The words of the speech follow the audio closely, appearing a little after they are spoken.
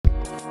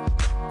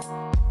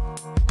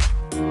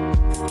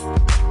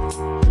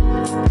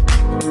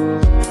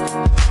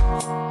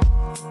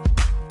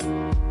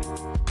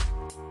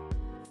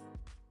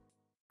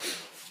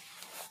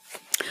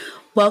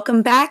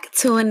Welcome back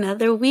to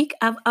another week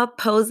of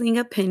Opposing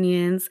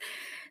Opinions.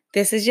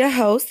 This is your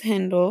host,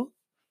 Hindle,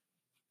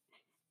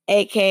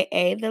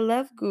 aka the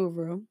Love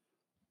Guru.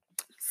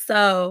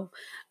 So,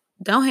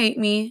 don't hate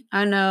me.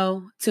 I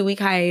know, 2-week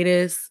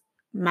hiatus,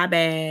 my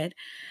bad.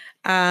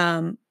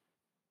 Um,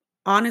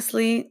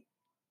 Honestly,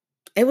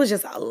 it was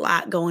just a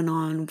lot going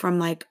on from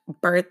like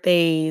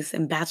birthdays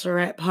and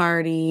bachelorette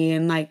party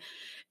and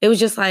it was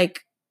just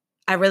like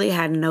I really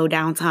had no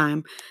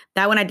downtime.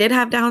 That when I did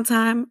have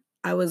downtime,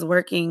 I was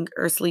working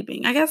or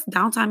sleeping. I guess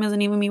downtime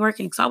isn't even me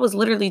working. So I was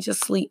literally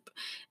just sleep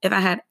if I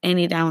had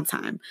any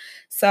downtime.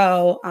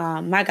 So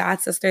my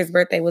god sister's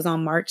birthday was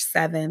on March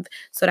 7th.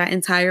 So that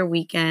entire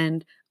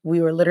weekend,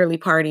 we were literally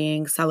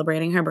partying,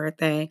 celebrating her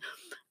birthday.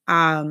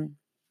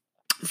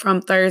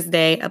 From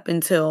Thursday up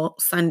until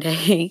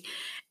Sunday.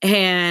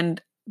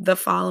 And the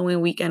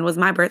following weekend was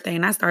my birthday.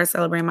 And I started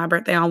celebrating my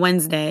birthday on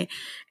Wednesday.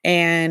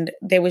 And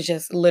there was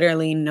just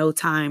literally no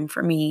time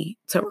for me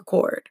to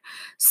record.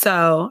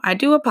 So I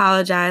do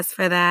apologize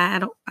for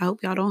that. I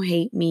hope y'all don't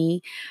hate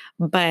me.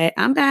 But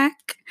I'm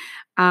back.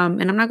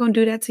 And I'm not going to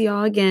do that to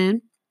y'all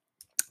again.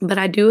 But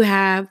I do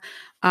have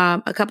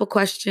a couple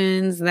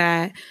questions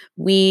that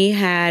we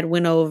had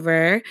went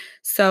over.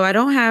 So I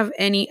don't have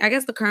any, I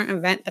guess the current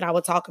event that I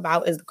would talk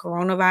about is the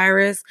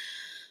coronavirus.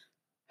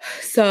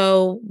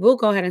 So we'll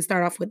go ahead and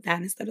start off with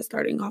that instead of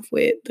starting off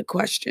with the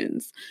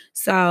questions.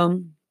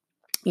 So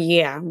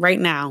yeah,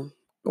 right now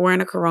we're in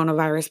a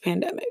coronavirus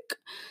pandemic.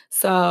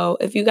 So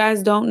if you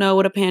guys don't know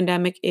what a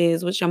pandemic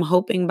is, which I'm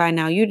hoping by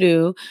now you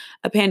do,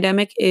 a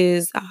pandemic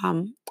is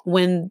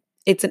when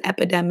it's an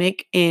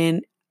epidemic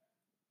in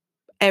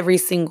every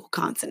single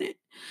continent.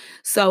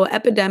 So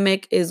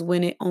epidemic is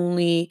when it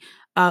only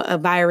a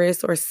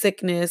virus or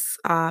sickness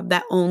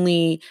that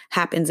only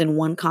happens in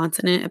one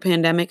continent. A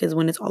pandemic is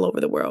when it's all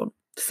over the world.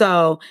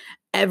 So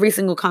every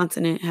single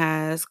continent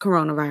has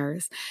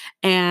coronavirus.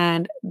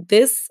 And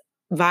this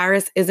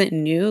virus isn't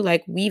new.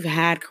 Like we've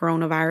had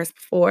coronavirus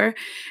before.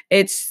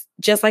 It's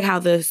just like how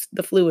the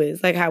flu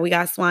is, like how we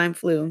got swine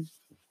flu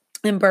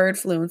and bird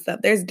flu and stuff.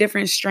 There's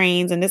different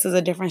strains, and this is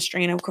a different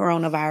strain of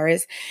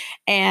coronavirus.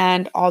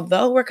 And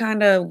although we're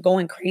kind of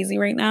going crazy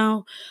right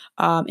now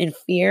in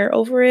fear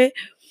over it,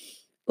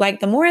 like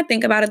the more I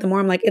think about it, the more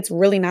I'm like, it's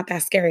really not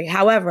that scary.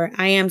 However,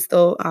 I am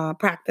still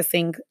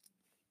practicing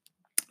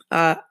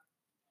I'm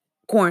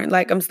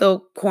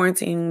still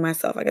quarantining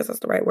myself. I guess that's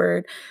the right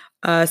word.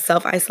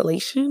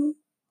 Self-isolation.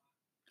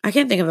 I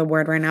can't think of the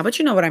word right now, but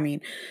you know what I mean.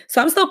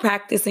 So I'm still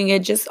practicing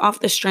it just off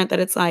the strength that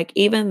it's like,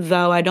 even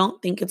though I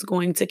don't think it's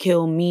going to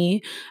kill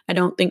me, I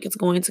don't think it's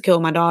going to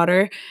kill my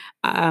daughter.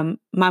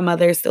 My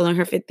mother is still in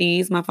her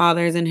 50s. My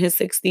father is in his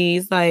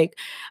 60s. Like,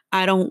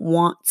 I don't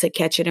want to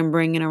catch it and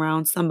bring it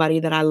around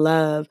somebody that I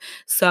love.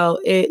 So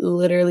it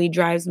literally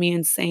drives me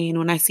insane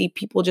when I see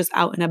people just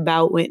out and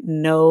about with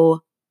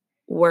no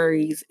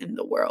worries in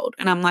the world.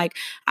 And I'm like,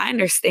 I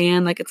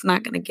understand, like, it's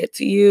not going to get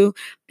to you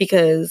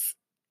because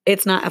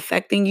it's not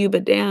affecting you,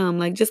 but damn,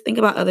 like, just think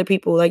about other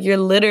people. Like, you're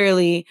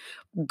literally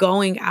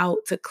going out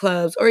to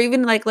clubs, or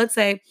even like, let's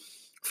say,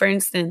 for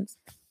instance,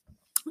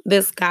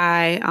 this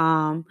guy,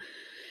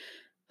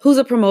 who's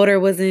a promoter,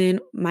 was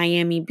in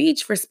Miami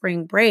Beach for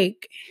spring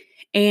break.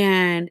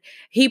 And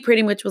he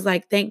pretty much was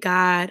like, thank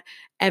God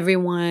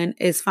everyone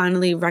is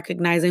finally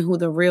recognizing who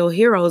the real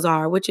heroes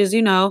are, which is,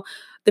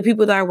 the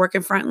people that are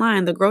working front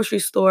line, the grocery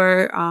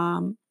store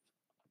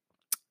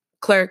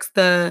clerks,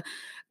 the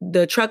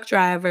truck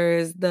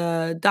drivers,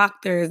 the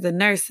doctors, the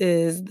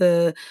nurses,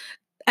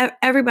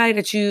 everybody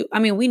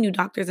that we knew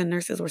doctors and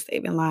nurses were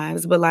saving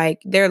lives, but like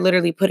they're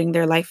literally putting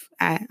their life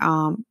at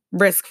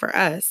risk for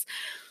us.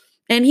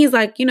 And he's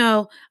like,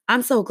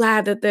 I'm so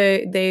glad that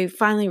they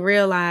finally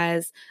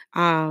realize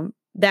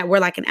that we're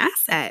like an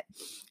asset.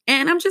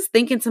 And I'm just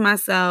thinking to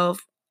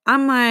myself,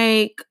 I'm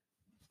like,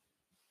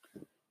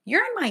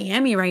 you're in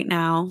Miami right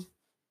now.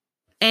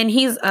 And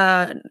he's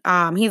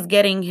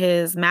getting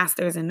his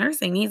master's in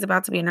nursing. He's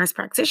about to be a nurse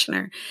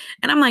practitioner.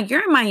 And I'm like,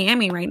 you're in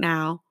Miami right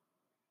now.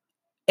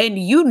 And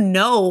you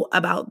know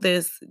about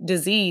this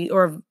disease,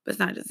 or it's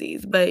not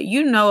disease, but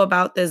you know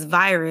about this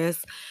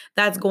virus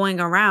that's going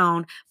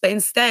around, but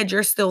instead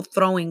you're still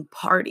throwing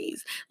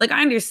parties. Like,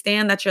 I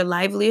understand that's your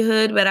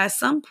livelihood, but at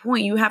some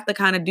point you have to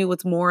kind of do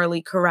what's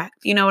morally correct.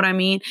 You know what I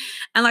mean?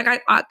 And like,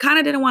 I kind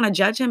of didn't want to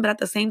judge him, but at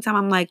the same time,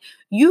 I'm like,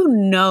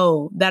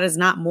 that is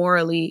not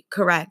morally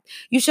correct.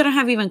 You shouldn't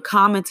have even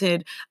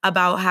commented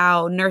about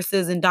how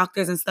nurses and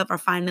doctors and stuff are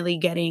finally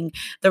getting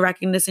the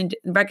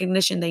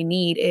recognition they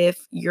need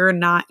if you're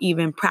not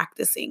even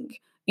practicing.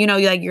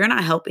 You're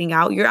not helping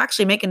out. You're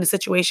actually making the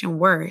situation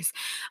worse.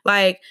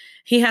 Like,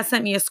 he has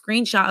sent me a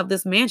screenshot of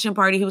this mansion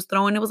party he was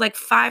throwing. It was like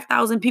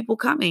 5,000 people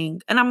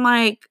coming. And I'm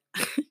like,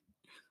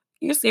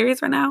 you're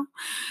serious right now?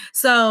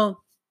 So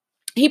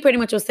he pretty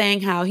much was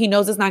saying how he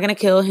knows it's not going to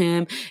kill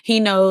him. He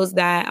knows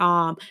that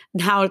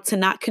how to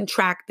not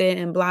contract it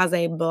and blah,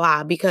 blah,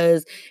 blah,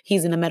 because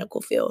he's in the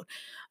medical field.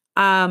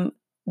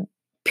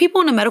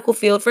 people in the medical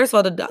field, first of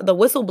all, the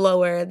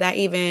whistleblower that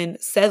even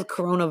said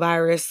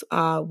coronavirus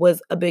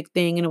was a big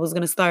thing and it was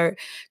going to start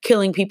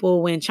killing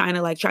people when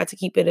China like tried to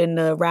keep it in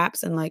the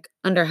wraps and like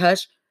under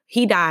hush,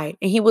 he died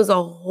and he was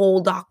a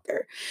whole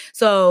doctor.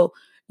 So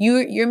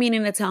you're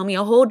meaning to tell me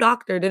a whole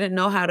doctor didn't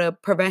know how to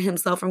prevent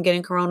himself from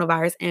getting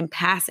coronavirus and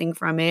passing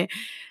from it,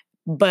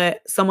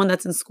 but someone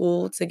that's in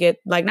school to get,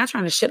 like, not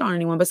trying to shit on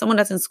anyone, but someone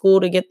that's in school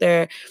to get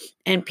their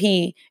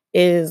NP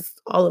is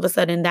all of a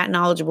sudden that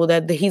knowledgeable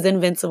that he's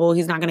invincible,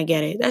 he's not going to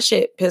get it. That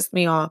shit pissed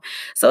me off.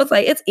 So it's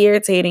like, it's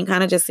irritating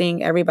kind of just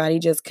seeing everybody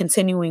just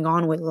continuing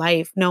on with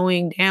life,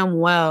 knowing damn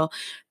well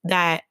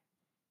that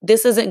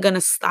this isn't going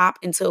to stop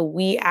until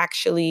we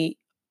actually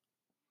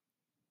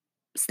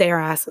stay our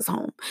asses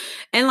home.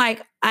 And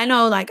like, I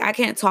know like I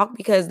can't talk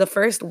because the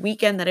first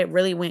weekend that it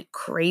really went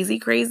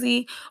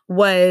crazy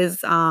was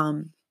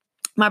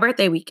my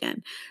birthday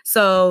weekend.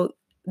 So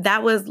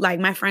that was like,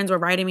 my friends were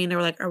writing me and they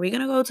were like, are we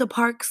going to go to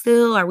park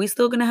still? Are we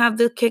still going to have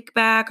the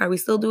kickback? Are we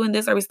still doing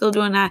this? Are we still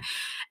doing that?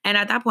 And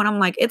at that point, I'm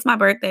like, it's my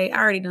birthday. I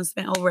already done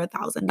spent over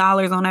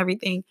 $1,000 on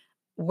everything.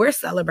 We're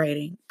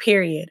celebrating,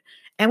 period.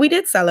 And we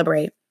did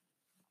celebrate.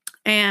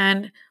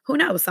 And who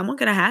knows? Someone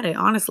could have had it.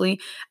 Honestly,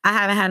 I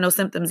haven't had no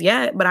symptoms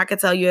yet, but I could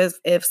tell you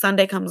if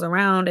Sunday comes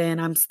around and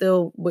I'm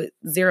still with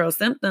zero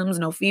symptoms,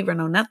 no fever,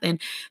 no nothing,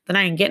 then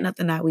I ain't get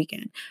nothing that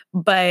weekend.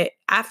 But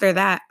after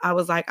that, I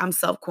was like, I'm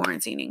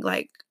self-quarantining.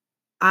 Like,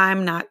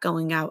 I'm not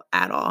going out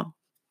at all.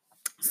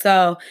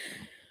 So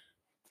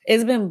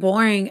it's been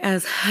boring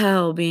as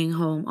hell being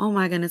home. Oh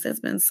my goodness, it's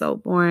been so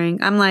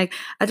boring. I'm like,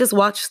 I just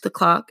watch the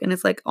clock and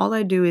it's like, all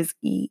I do is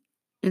eat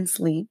and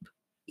sleep.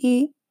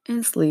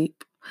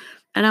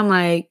 And I'm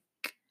like,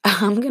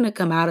 I'm going to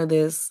come out of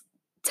this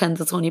 10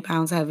 to 20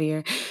 pounds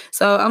heavier.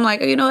 So I'm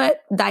like, you know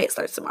what? Diet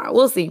starts tomorrow.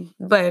 We'll see.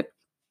 But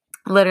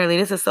literally,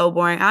 this is so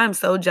boring. I'm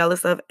so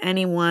jealous of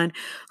anyone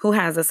who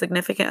has a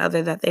significant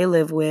other that they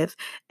live with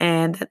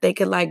and that they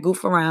could like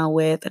goof around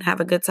with and have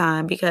a good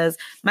time, because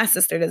my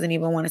sister doesn't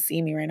even want to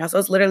see me right now. So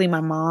it's literally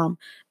my mom,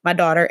 my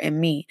daughter, and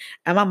me.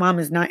 And my mom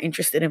is not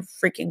interested in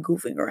freaking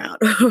goofing around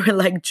or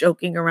like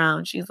joking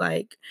around. She's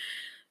like,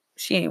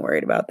 she ain't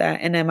worried about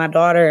that. And then my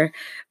daughter,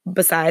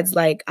 besides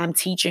like I'm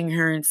teaching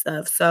her and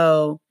stuff.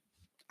 So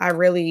I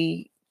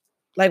really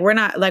like,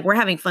 we're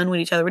having fun with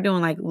each other. We're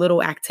doing like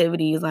little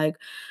activities, like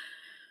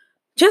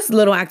just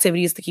little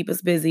activities to keep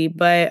us busy.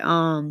 But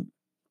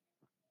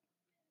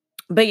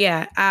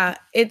yeah,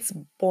 it's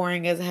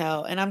boring as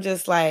hell. And I'm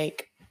just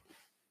like,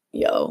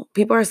 yo,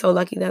 people are so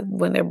lucky that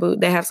when they're booed,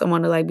 they have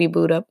someone to like be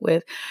booed up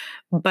with.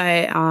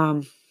 But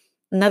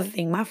another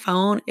thing, my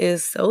phone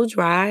is so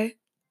dry.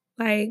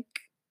 Like,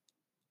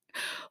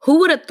 who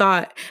would have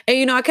thought?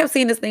 And I kept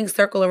seeing this thing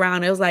circle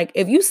around. It was like,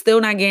 if you still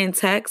not getting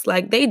texts,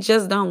 like they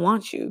just don't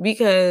want you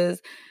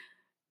because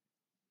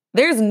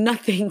there's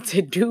nothing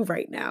to do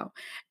right now.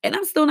 And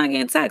I'm still not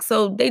getting texts.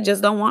 So they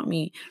just don't want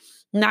me.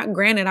 Not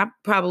granted, I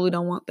probably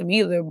don't want them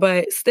either,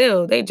 but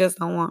still, they just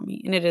don't want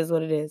me. And it is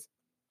what it is.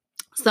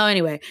 So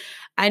anyway,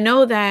 I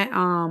know that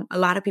a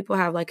lot of people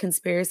have like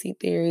conspiracy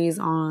theories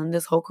on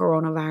this whole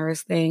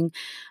coronavirus thing.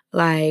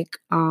 Like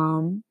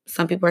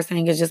some people are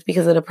saying it's just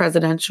because of the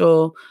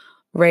presidential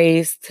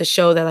race to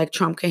show that like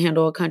Trump can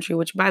handle a country,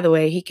 which by the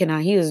way, he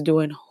cannot. He is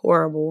doing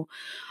horrible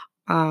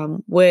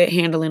with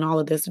handling all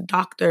of this. The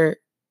doctor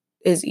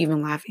is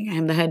even laughing at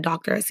him. The head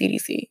doctor at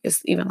CDC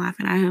is even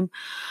laughing at him.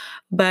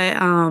 But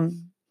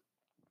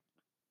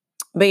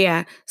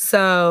yeah,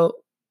 so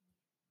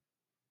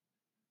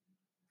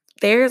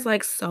there's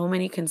like so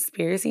many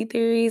conspiracy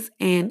theories,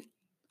 and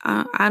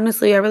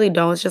honestly, I really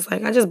don't. It's just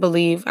like I just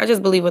believe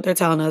what they're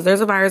telling us.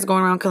 There's a virus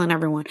going around killing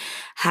everyone.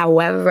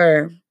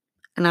 However,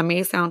 and I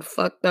may sound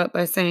fucked up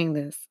by saying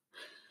this,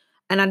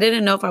 and I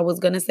didn't know if I was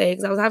gonna say,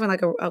 because I was having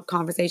like a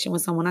conversation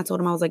with someone. I told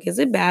him, I was like, "Is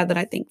it bad that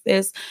I think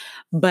this?"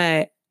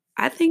 But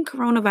I think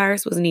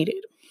coronavirus was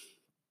needed,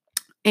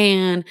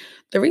 and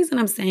the reason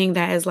I'm saying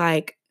that is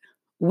like,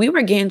 we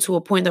were getting to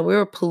a point that we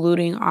were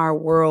polluting our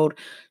world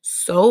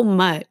so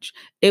much.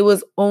 It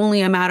was only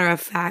a matter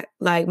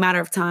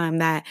of time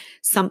that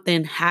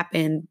something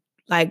happened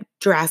like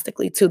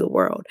drastically to the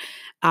world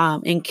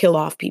and kill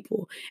off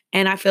people.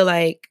 And I feel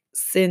like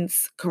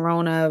since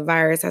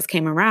coronavirus has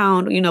came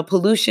around,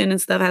 pollution and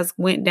stuff has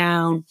went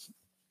down.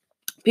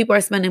 People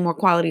are spending more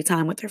quality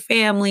time with their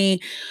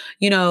family.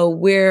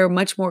 We're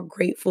much more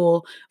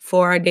grateful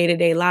for our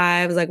day-to-day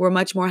lives. Like, we're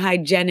much more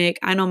hygienic.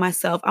 I know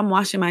myself, I'm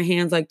washing my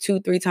hands like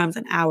 2-3 times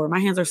an hour. My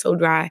hands are so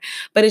dry,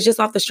 but it's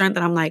just off the strength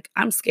that I'm like,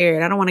 I'm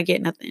scared. I don't want to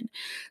get nothing.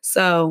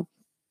 So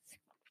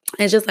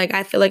it's just like,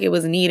 I feel like it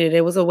was needed.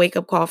 It was a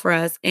wake-up call for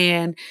us.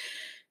 And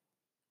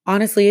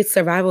honestly, it's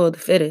survival of the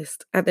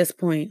fittest at this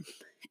point.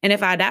 And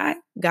if I die,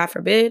 God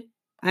forbid,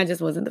 I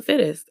just wasn't the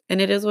fittest. And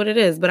it is what it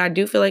is. But I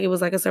do feel like it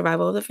was like a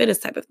survival of the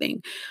fittest type of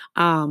thing.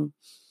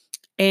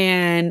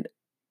 And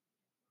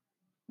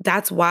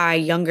that's why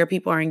younger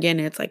people aren't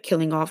getting it. It's like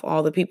killing off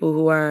all the people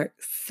who are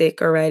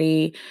sick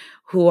already,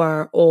 who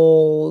are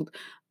old,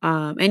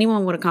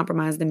 anyone with a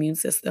compromised immune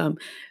system,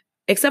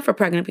 except for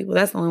pregnant people.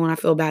 That's the only one I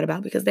feel bad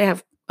about because they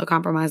have a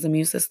compromised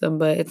immune system,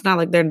 but it's not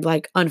like they're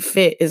like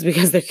unfit. It's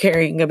because they're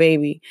carrying a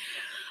baby.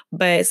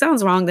 But it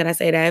sounds wrong that I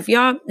say that.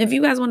 If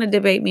you guys want to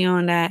debate me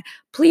on that,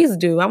 please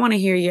do. I want to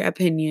hear your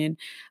opinion.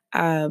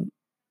 But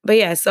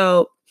yeah,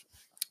 so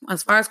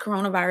as far as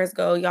coronavirus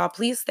go, y'all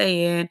please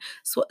stay in,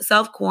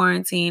 self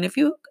quarantine. If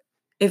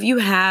you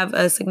have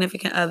a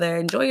significant other,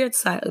 enjoy your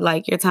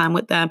your time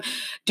with them.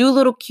 Do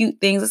little cute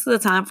things. This is the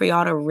time for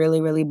y'all to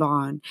really, really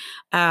bond.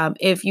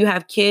 If you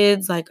have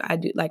kids, like I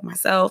do, like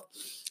myself,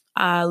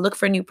 look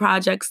for new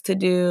projects to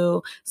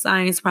do,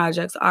 science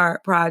projects,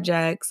 art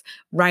projects,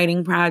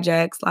 writing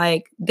projects,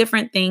 like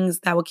different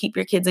things that will keep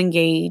your kids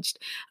engaged.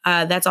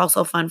 That's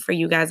also fun for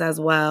you guys as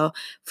well.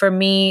 For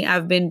me,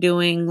 I've been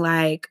doing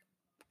like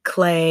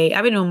clay.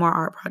 I've been doing more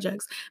art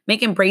projects,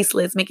 making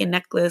bracelets, making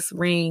necklace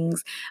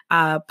rings,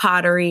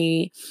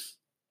 pottery,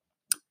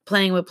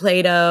 playing with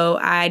Play-Doh.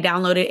 I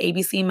downloaded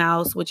ABC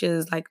Mouse, which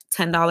is like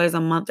 $10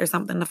 a month or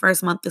something. The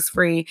first month is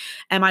free.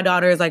 And my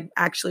daughter is like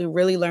actually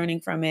really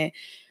learning from it.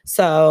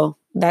 So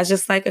that's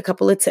just like a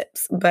couple of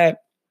tips. But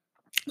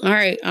all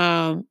right.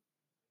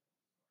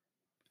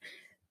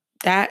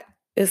 That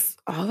is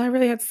all I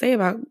really have to say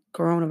about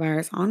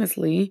coronavirus,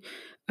 honestly.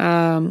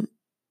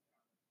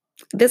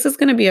 This is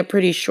going to be a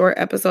pretty short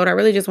episode. I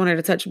really just wanted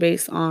to touch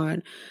base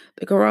on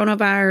the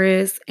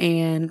coronavirus,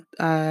 and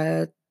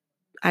I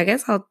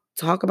guess I'll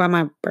talk about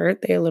my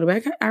birthday a little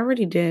bit. I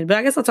already did, but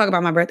I guess I'll talk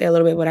about my birthday a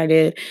little bit, what I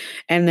did,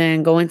 and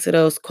then go into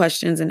those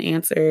questions and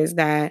answers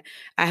that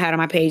I had on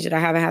my page that I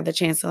haven't had the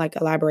chance to like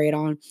elaborate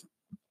on.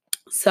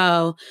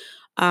 So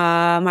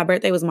my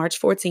birthday was March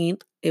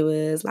 14th. It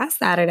was last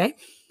Saturday.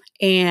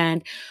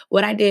 And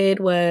what I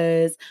did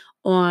was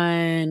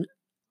on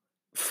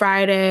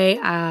Friday,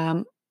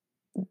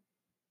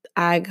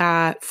 I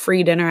got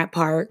free dinner at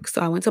Park. So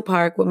I went to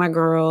Park with my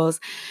girls,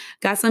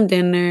 got some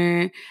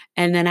dinner,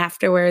 and then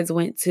afterwards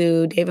went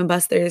to Dave &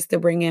 Buster's to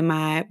bring in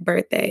my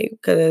birthday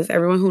because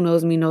everyone who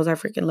knows me knows I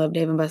freaking love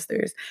Dave &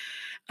 Buster's.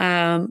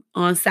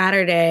 On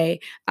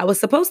Saturday, I was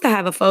supposed to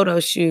have a photo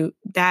shoot.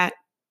 That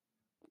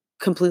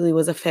completely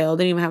was a fail.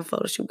 Didn't even have a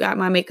photo shoot. Got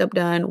my makeup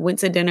done, went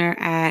to dinner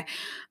at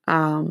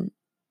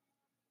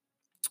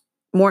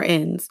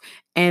Morton's,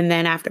 and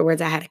then afterwards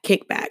I had a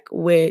kickback,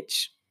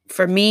 which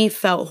for me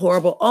felt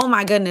horrible. Oh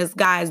my goodness,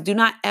 guys, do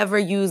not ever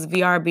use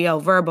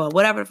VRBO, Verbo,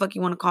 whatever the fuck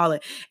you want to call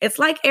it. It's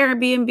like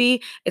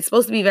Airbnb. It's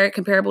supposed to be very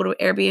comparable to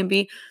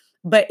Airbnb,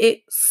 but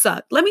it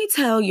sucked. Let me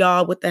tell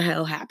y'all what the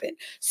hell happened.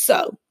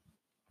 So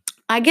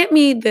I get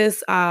me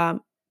this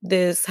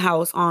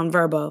house on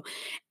Verbo,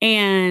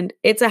 and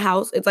it's a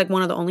house. It's like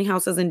one of the only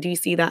houses in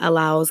DC that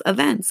allows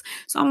events.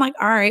 So I'm like,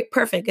 all right,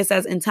 perfect. It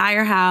says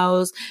entire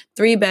house,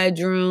 3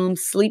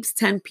 bedrooms, sleeps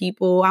 10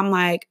 people. I'm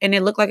like, and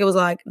it looked like it was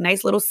like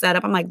nice little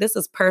setup. I'm like, this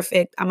is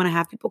perfect. I'm going to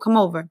have people come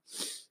over.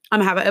 I'm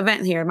going to have an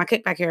event here, my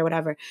kickback here,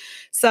 whatever.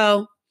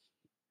 So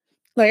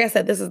like I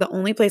said, this is the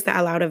only place that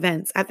allowed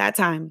events at that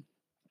time.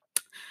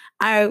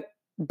 I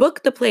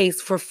booked the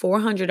place for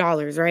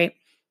 $400, right?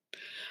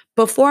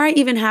 Before I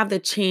even have the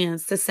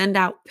chance to send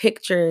out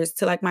pictures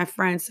to like my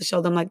friends to show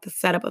them like the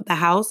setup of the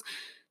house,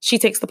 she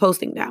takes the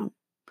posting down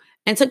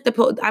and took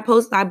the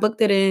I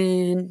booked it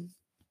in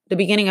the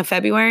beginning of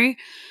February.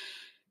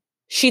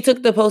 She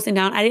took the posting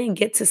down. I didn't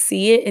get to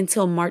see it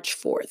until March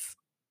 4th.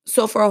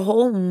 So for a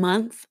whole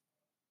month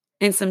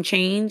and some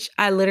change,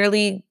 I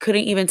literally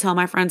couldn't even tell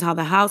my friends how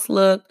the house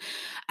looked.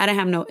 I didn't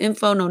have no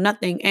info, no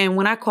nothing. And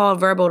when I called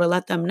Verbo to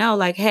let them know,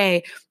 like,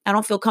 hey, I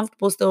don't feel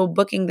comfortable still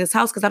booking this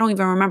house because I don't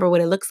even remember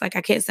what it looks like.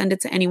 I can't send it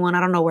to anyone. I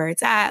don't know where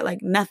it's at,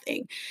 like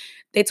nothing.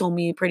 They told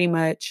me pretty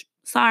much,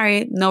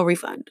 sorry, no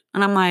refund.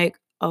 And I'm like,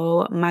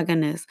 oh my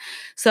goodness.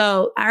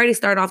 So I already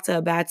started off to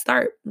a bad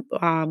start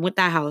with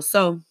that house.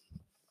 So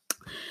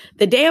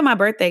the day of my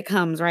birthday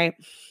comes, right?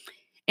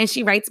 And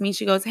she writes me,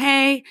 she goes,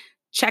 hey,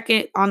 check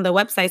it on the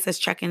website, says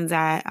check-ins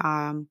at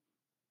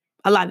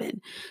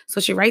 11. So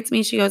she writes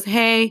me, she goes,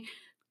 hey,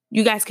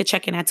 you guys could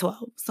check in at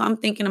 12. So I'm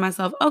thinking to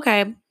myself,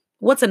 okay,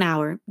 what's an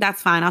hour?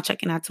 That's fine. I'll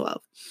check in at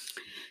 12.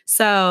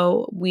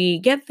 So we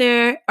get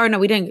there, or no,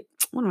 we didn't.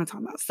 What am I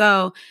talking about?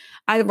 So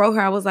I wrote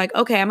her, I was like,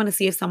 okay, I'm going to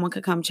see if someone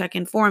could come check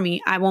in for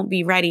me. I won't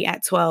be ready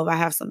at 12. I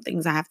have some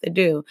things I have to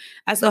do.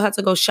 I still have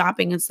to go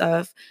shopping and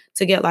stuff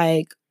to get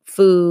like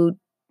food,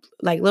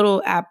 like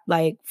little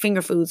like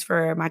finger foods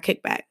for my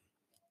kickback.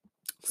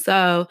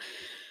 So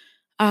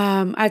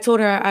I told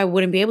her I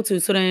wouldn't be able to.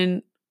 So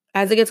then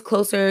as it gets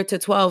closer to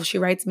 12, she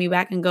writes me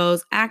back and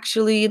goes,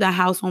 actually, the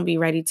house won't be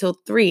ready till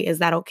 3. Is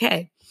that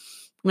okay?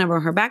 When I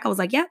wrote her back, I was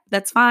like, yeah,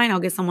 that's fine. I'll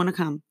get someone to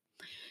come.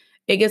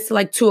 It gets to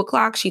like 2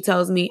 o'clock. She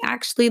tells me,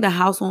 actually, the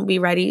house won't be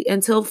ready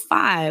until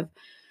 5.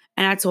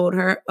 And I told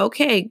her,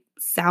 okay,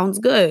 sounds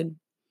good.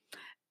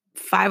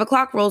 5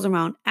 o'clock rolls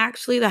around.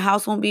 Actually, the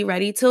house won't be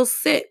ready till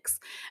 6.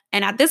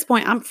 And at this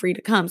point, I'm free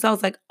to come. So I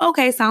was like,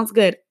 okay, sounds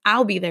good.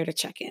 I'll be there to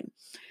check in.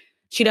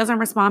 She doesn't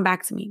respond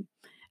back to me.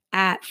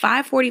 At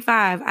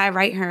 5:45, I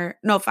write her,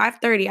 no,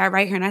 5:30, I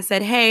write her and I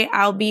said, hey,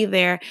 I'll be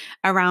there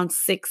around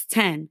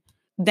 6:10.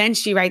 Then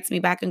she writes me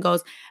back and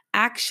goes,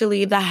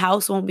 actually, the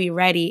house won't be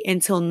ready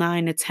until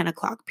 9 to 10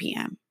 o'clock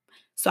p.m.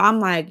 So I'm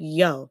like,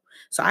 yo,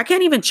 so I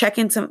can't even check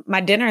into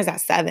my dinner is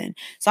at 7.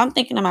 So I'm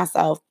thinking to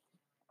myself,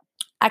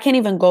 I can't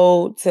even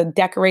go to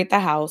decorate the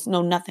house,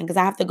 no nothing, because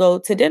I have to go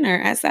to dinner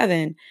at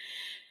 7.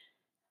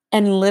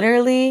 And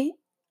literally,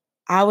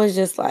 I was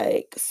just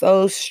like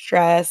so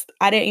stressed.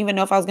 I didn't even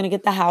know if I was gonna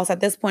get the house. At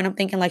this point, I'm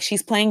thinking like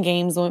she's playing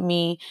games with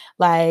me.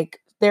 Like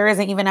there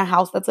isn't even a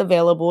house that's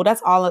available.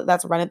 That's all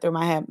that's running through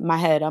my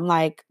head. I'm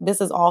like,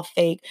 this is all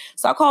fake.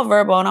 So I call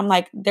Verbo and I'm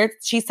like,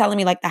 she's telling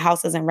me like the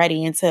house isn't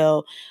ready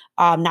until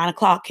 9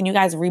 o'clock. Can you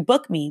guys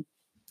rebook me?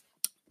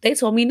 They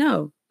told me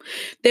no.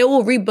 They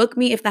will rebook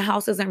me if the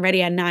house isn't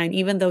ready at 9,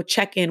 even though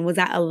check-in was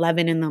at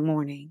 11 in the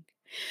morning.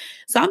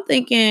 So I'm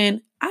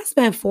thinking, I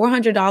spent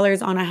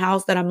 $400 on a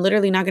house that I'm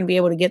literally not going to be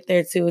able to get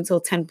there to until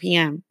 10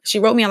 p.m. She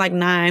wrote me at like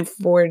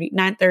 9:40,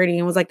 9:30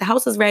 and was like, the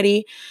house is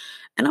ready.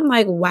 And I'm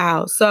like,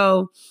 wow.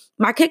 So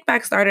my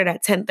kickback started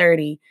at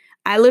 10:30.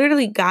 I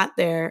literally got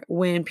there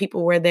when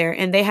people were there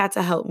and they had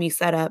to help me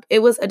set up. It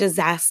was a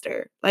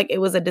disaster. Like it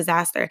was a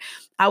disaster.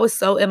 I was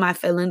so in my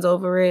feelings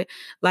over it.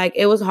 Like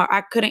it was hard.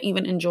 I couldn't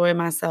even enjoy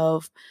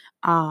myself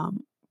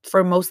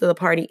for most of the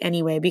party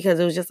anyway, because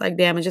it was just like,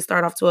 damn, it just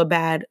started off to a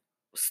bad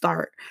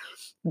start.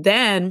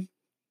 Then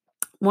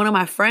one of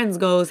my friends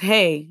goes,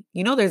 hey,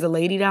 there's a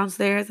lady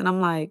downstairs. And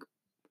I'm like,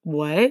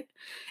 what?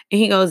 And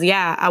he goes,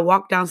 yeah, I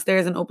walked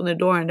downstairs and opened the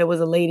door and there was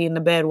a lady in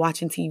the bed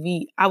watching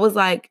TV. I was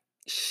like,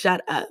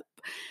 shut up.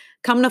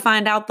 Come to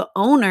find out, the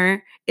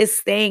owner is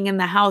staying in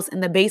the house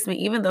in the basement,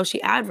 even though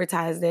she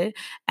advertised it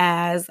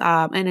as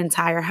an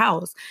entire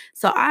house.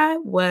 So I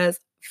was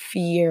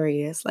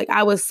furious. Like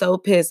I was so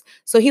pissed.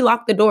 So he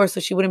locked the door so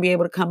she wouldn't be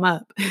able to come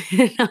up.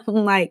 And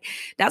I'm like,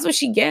 that's what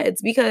she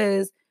gets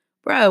because,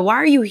 bro, why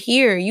are you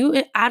here?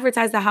 You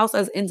advertised the house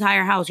as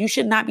entire house. You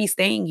should not be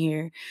staying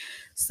here.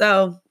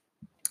 So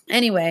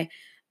anyway,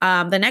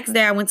 the next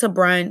day I went to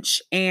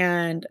brunch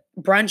and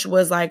brunch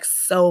was like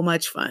so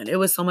much fun. It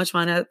was so much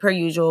fun per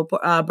usual.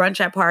 Brunch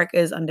at Park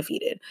is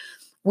undefeated.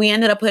 We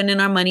ended up putting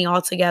in our money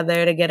all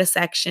together to get a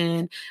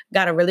section,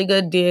 got a really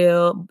good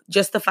deal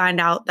just to find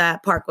out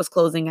that Park was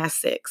closing at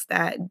 6,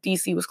 that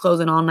DC was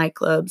closing all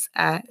nightclubs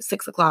at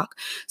 6 o'clock.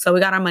 So we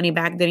got our money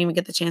back, didn't even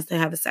get the chance to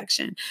have a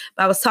section.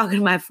 But I was talking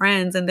to my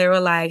friends and they were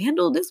like,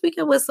 Hindle, this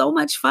weekend was so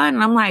much fun.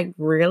 And I'm like,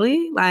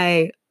 really?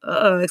 Like,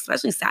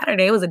 especially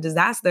Saturday, it was a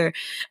disaster.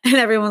 And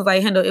everyone's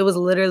like, Hindle, it was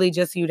literally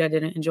just you that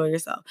didn't enjoy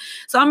yourself.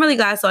 So I'm really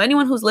glad. So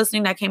anyone who's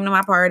listening that came to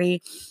my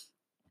party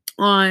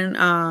on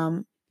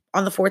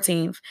the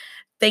 14th,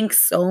 thanks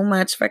so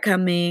much for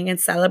coming and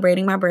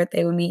celebrating my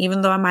birthday with me,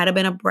 even though I might have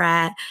been a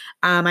brat.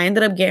 I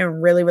ended up getting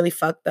really, really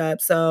fucked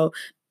up. So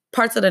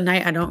parts of the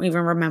night I don't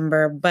even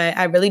remember, but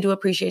I really do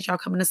appreciate y'all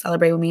coming to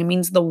celebrate with me. It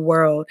means the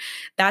world.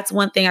 That's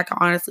one thing I can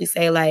honestly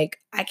say, like,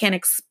 I can't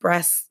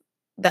express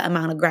the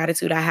amount of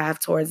gratitude I have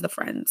towards the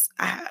friends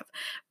I have,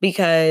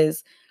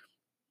 because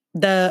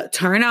the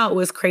turnout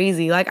was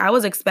crazy. Like I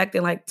was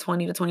expecting like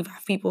 20 to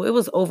 25 people. It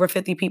was over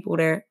 50 people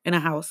there in a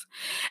house.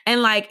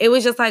 And like it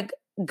was just like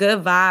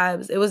good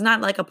vibes. It was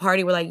not like a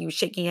party where like you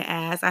shaking your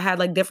ass. I had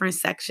like different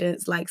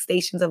sections, like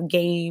stations of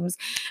games,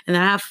 and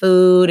then I have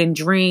food and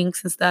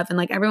drinks and stuff. And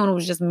like everyone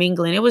was just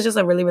mingling. It was just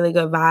a really, really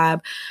good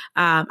vibe.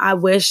 I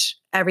wish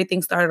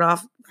everything started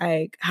off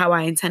like how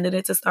I intended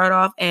it to start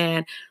off.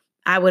 And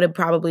I would have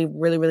probably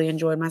really, really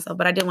enjoyed myself.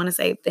 But I did want to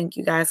say thank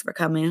you guys for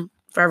coming,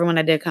 for everyone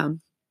that did come.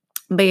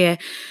 But yeah,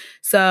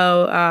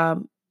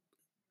 so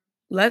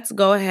let's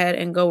go ahead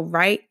and go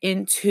right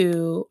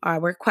into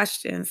our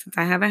questions since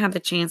I haven't had the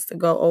chance to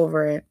go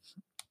over it.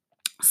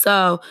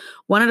 So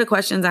one of the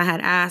questions I had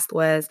asked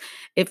was,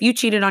 if you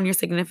cheated on your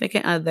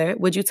significant other,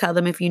 would you tell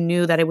them if you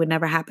knew that it would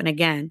never happen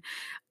again?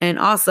 And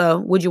also,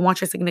 would you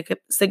want your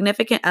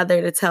significant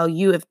other to tell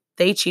you if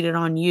they cheated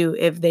on you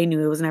if they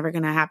knew it was never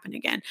going to happen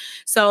again?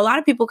 So a lot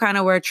of people kind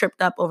of were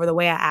tripped up over the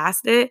way I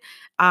asked it.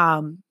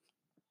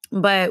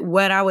 But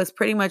what I was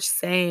pretty much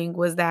saying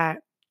was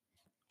that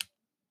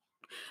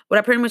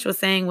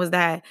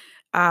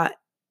uh,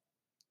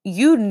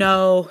 you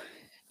know,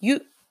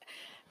 you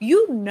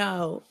you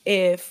know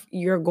if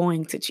you're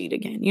going to cheat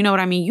again. You know what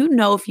I mean? You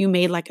know if you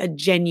made like a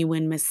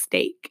genuine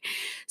mistake.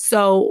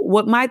 So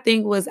what my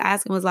thing was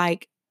asking was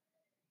like,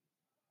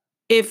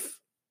 if,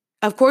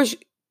 of course,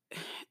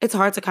 it's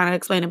hard to kind of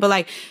explain it, but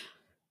like,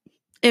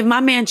 if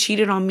my man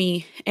cheated on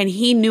me and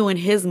he knew in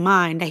his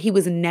mind that he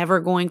was never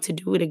going to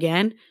do it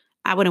again,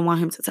 I wouldn't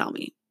want him to tell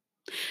me.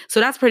 So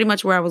that's pretty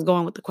much where I was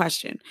going with the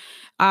question.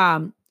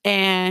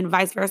 And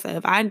vice versa.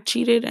 If I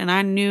cheated and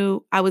I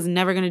knew I was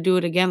never going to do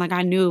it again, like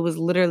I knew it was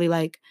literally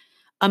like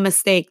a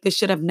mistake, this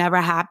should have never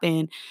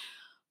happened,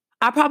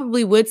 I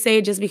probably would say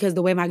it just because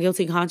the way my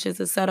guilty conscience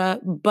is set up.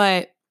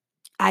 But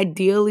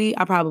ideally,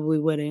 I probably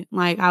wouldn't.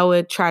 Like I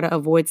would try to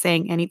avoid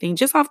saying anything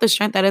just off the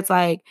strength that it's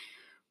like,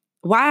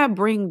 why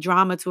bring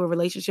drama to a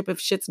relationship if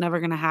shit's never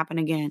going to happen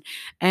again?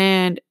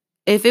 And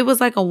if it was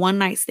like a one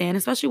night stand,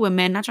 especially with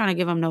men, not trying to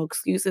give them no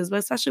excuses, but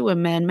especially with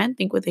men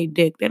think with their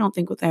dick. They don't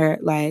think with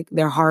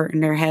their heart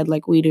and their head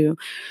like we do.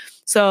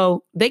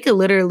 So they could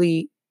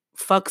literally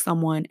fuck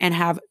someone and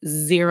have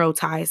zero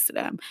ties to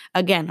them.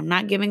 Again, I'm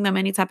not giving them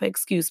any type of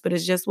excuse, but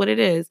it's just what it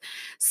is.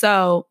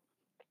 So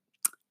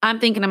I'm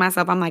thinking to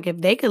myself, I'm like, if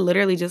they could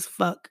literally just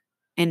fuck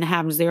and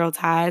have zero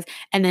ties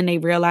and then they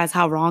realize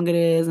how wrong it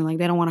is and like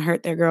they don't want to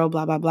hurt their girl,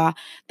 blah, blah, blah,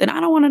 then I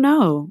don't want to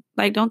know.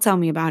 Like, don't tell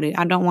me about it.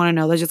 I don't want to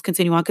know. Let's just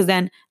continue on because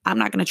then I'm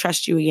not going to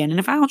trust you again. And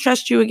if I don't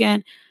trust you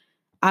again,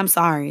 I'm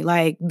sorry.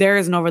 Like, there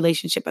is no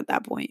relationship at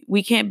that point.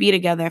 We can't be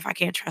together if I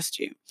can't trust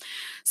you.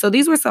 So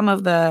these were some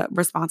of the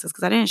responses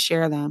because I didn't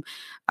share them.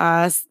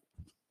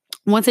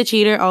 Once a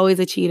cheater, always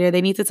a cheater.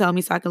 They need to tell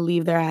me so I can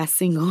leave their ass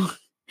single.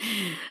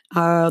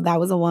 That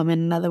was a woman.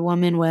 Another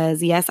woman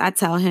was, yes, I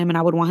tell him and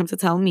I would want him to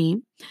tell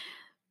me.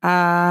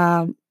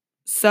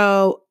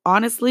 So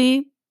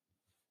honestly,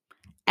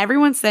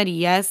 everyone said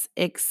yes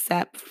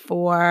except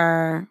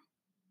for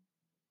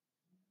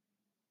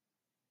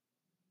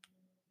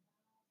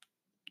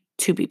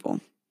 2 people.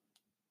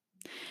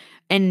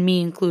 And me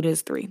included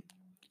is 3.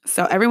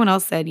 So everyone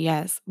else said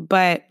yes,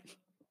 but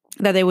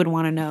that they would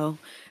want to know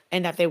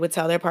and that they would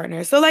tell their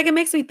partner. So like it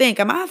makes me think,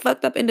 am I a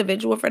fucked up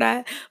individual for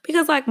that?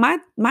 Because like my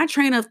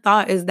train of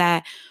thought is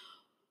that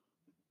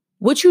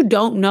what you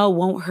don't know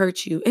won't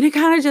hurt you. And it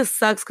kind of just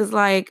sucks because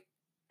like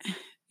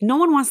no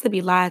one wants to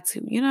be lied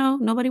to, you know?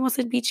 Nobody wants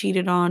to be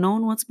cheated on. No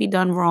one wants to be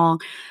done wrong.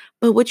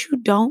 But what you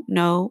don't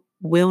know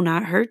will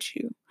not hurt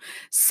you.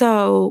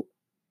 So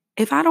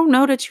if I don't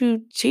know that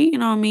you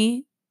cheating on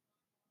me,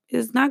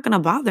 it's not gonna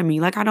bother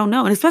me. Like I don't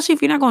know. And especially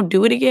if you're not gonna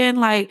do it again,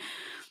 like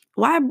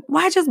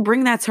why just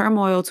bring that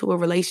turmoil to a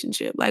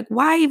relationship? Like,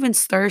 why even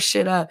stir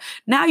shit up?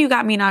 Now you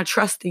got me not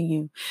trusting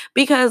you.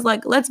 Because,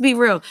 like, let's be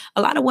real.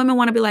 A lot of women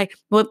want to be like,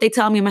 well, if they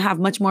tell me I'm going to have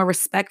much more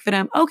respect for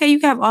them, okay, you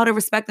can have all the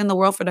respect in the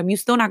world for them. You're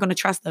still not going to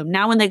trust them.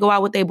 Now, when they go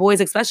out with their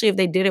boys, especially if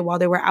they did it while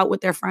they were out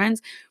with their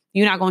friends,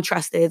 you're not going to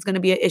trust it. It's going to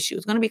be an issue.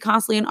 It's going to be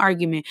constantly an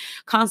argument,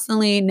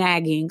 constantly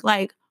nagging.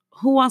 Like,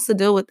 who wants to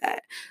deal with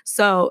that?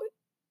 So,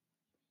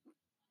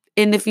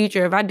 in the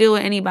future, if I deal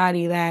with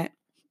anybody that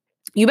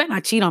you better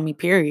not cheat on me,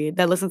 period.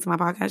 That listens to my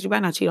podcast, you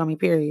better not cheat on me,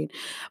 period.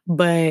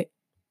 But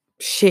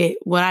shit,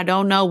 what I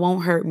don't know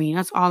won't hurt me.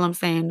 That's all I'm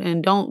saying.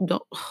 And don't.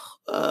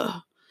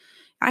 I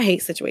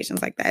hate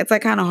situations like that. It's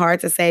like kind of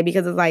hard to say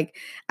because it's like,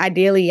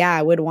 ideally, yeah,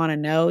 I would want to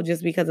know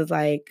just because it's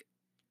like,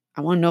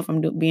 I want to know if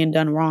I'm being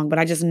done wrong, but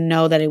I just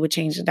know that it would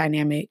change the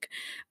dynamic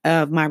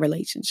of my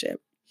relationship.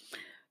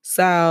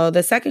 So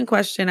the second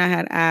question I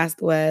had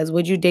asked was,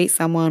 would you date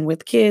someone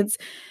with kids?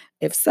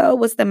 If so,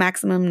 what's the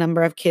maximum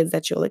number of kids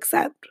that you'll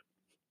accept?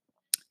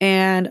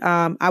 And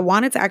I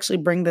wanted to actually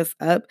bring this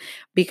up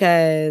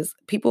because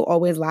people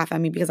always laugh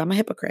at me because I'm a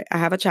hypocrite. I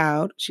have a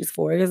child. She's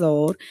 4 years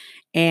old.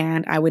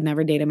 And I would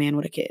never date a man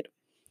with a kid.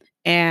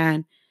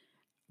 And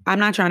I'm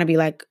not trying to be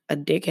like a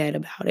dickhead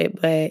about it,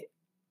 but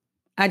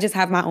I just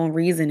have my own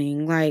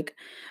reasoning. Like,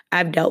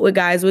 I've dealt with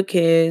guys with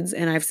kids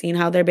and I've seen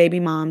how their baby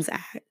moms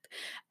act.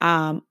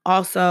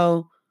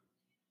 Also,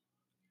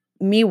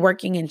 me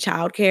working in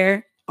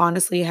childcare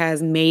honestly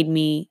has made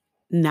me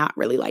not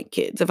really like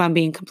kids, if I'm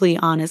being completely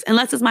honest.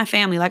 Unless it's my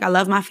family. Like, I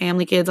love my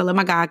family kids. I love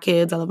my god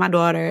kids. I love my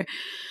daughter.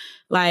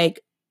 Like,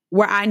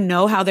 where I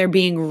know how they're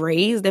being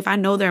raised, if I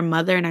know their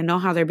mother and I know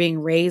how they're being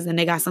raised and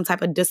they got some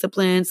type of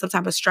discipline, some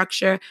type of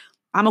structure,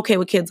 I'm okay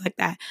with kids like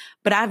that.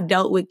 But I've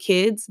dealt with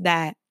kids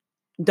that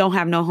don't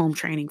have no home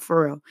training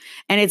for real.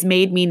 And it's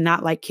made me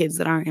not like kids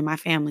that aren't in my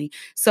family.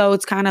 So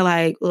it's kind of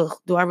like, ugh,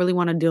 do I really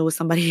want to deal with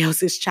somebody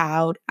else's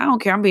child? I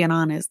don't care. I'm being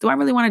honest. Do I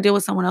really want to deal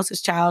with someone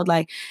else's child?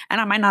 Like, and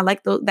I might not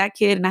like that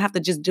kid and I have to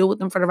just deal with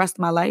them for the rest of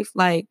my life.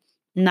 Like,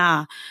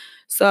 nah.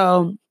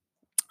 So,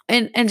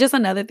 and just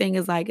another thing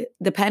is like,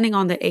 depending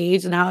on the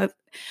age. Now,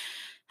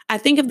 I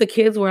think if the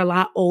kids were a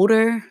lot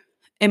older,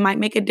 it might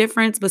make a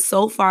difference. But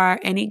so far,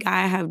 any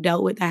guy I have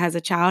dealt with that has a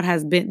child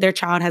their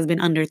child has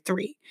been under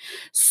 3.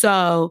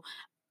 So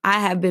I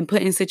have been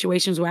put in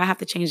situations where I have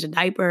to change the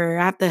diaper,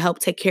 I have to help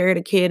take care of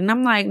the kid. And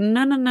I'm like,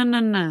 no, no, no,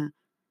 no, no.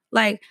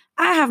 Like,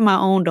 I have my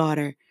own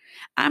daughter.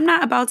 I'm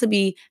not about to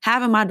be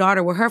having my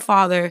daughter with her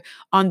father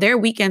on their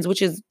weekends,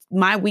 which is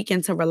my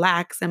weekend to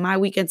relax and my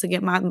weekend to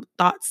get my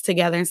thoughts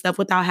together and stuff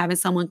without having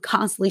someone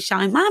constantly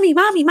shouting, mommy,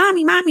 mommy,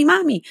 mommy, mommy,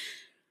 mommy,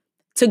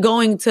 to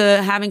going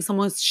to having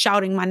someone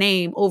shouting my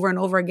name over and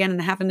over again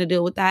and having to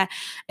deal with that.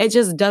 It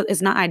just does.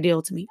 It's not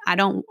ideal to me. I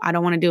don't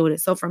want to deal with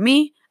it. So for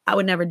me, I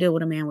would never deal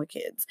with a man with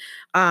kids.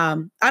 I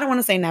don't want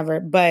to say never,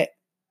 but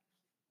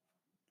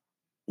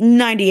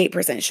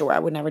 98% sure I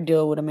would never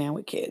deal with a man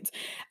with kids.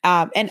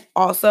 And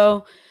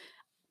also,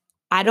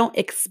 I don't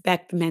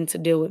expect men to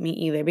deal with me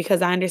either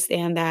because I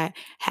understand that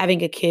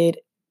having a kid,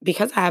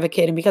 because I have a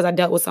kid and because I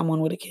dealt with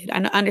someone with a kid, I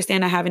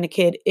understand that having a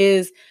kid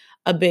is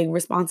a big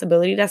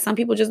responsibility that some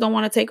people just don't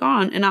want to take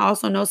on. And I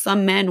also know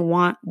some men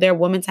want their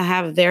woman to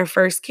have their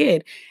first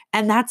kid,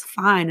 and that's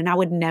fine. And I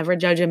would never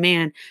judge a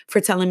man for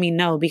telling me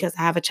no because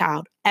I have a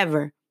child,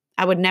 ever.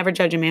 I would never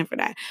judge a man for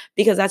that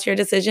because that's your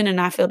decision. And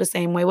I feel the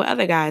same way with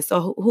other guys.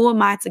 So who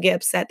am I to get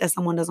upset that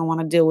someone doesn't want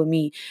to deal with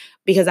me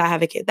because I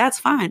have a kid? That's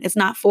fine. It's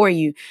not for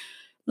you.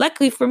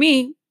 Luckily for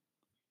me,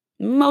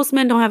 Most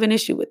men don't have an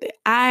issue with it.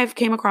 I've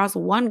came across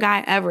one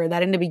guy ever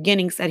that in the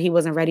beginning said he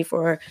wasn't ready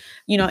for,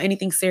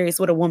 anything serious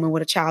with a woman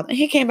with a child, and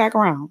he came back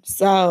around.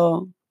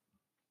 So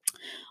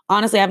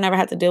honestly, I've never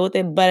had to deal with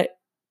it, but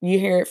you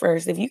hear it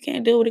first. If you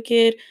can't deal with a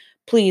kid,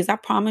 please, I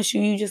promise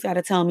you, you just got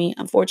to tell me,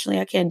 unfortunately,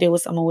 I can't deal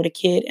with someone with a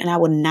kid, and I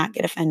would not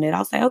get offended.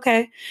 I'll say,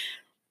 okay.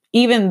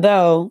 Even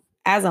though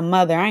as a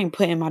mother, I ain't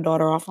putting my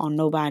daughter off on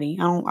nobody.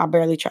 I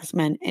barely trust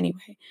men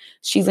anyway.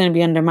 She's going to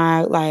be under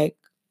my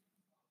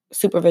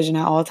supervision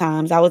at all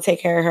times. I would take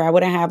care of her. I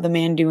wouldn't have the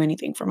man do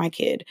anything for my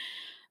kid.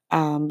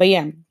 But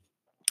yeah,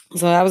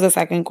 so that was the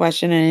second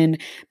question.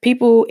 And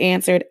people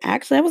answered.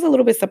 Actually, I was a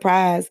little bit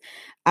surprised.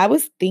 I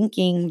was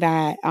thinking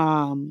that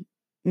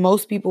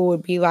most people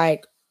would be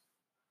like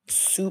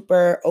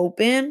super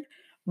open,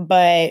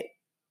 but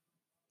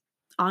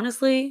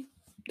honestly,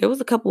 there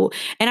was a couple,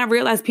 and I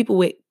realized people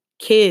with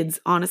kids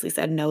honestly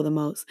said no the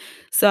most.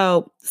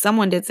 So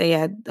someone did say,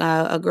 yeah,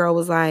 a girl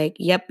was like,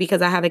 yep,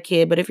 because I have a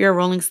kid, but if you're a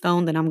Rolling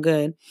Stone, then I'm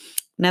good.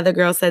 Another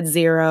girl said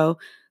 0.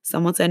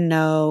 Someone said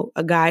no.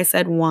 A guy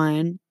said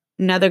 1.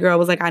 Another girl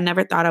was like, I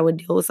never thought I would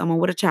deal with someone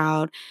with a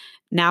child.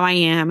 Now I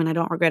am, and I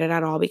don't regret it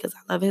at all because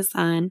I love his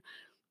son.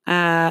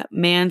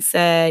 Man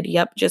said,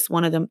 yep, just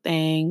one of them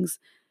things.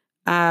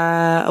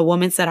 A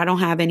woman said, I don't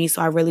have any,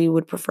 so I really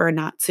would prefer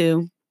not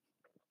to.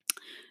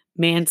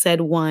 Man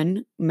said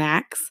 1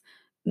 max.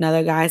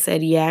 Another guy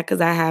said, yeah,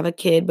 because I have a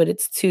kid, but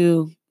it's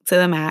 2 to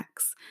the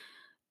max.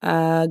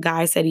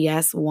 Guy said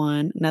yes,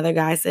 1. Another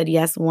guy said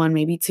yes, 1,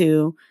 maybe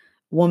 2.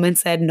 Woman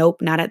said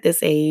nope, not at this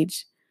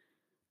age.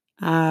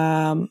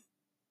 Another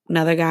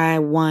guy,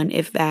 1,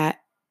 if that.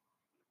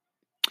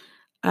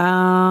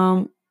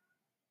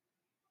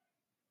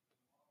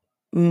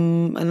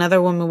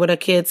 Another woman with a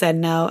kid said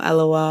no,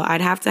 LOL.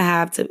 I'd have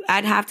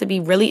to be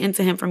really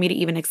into him for me to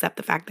even accept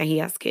the fact that he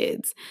has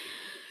kids.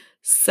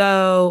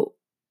 So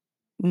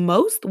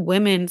most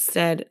women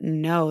said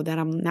no,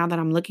 now that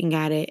I'm looking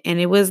at it, and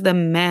it was the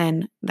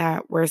men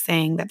that were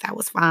saying that that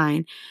was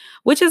fine,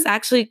 which is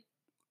actually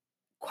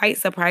quite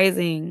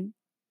surprising.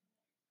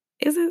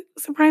 Is it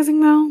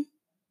surprising though?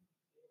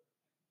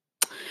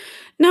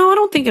 No, I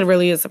don't think it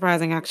really is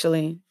surprising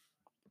actually.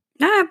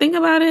 Now that I think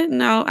about it,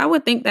 no, I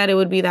would think that it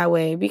would be that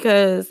way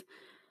because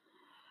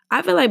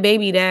I feel like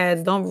baby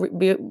dads don't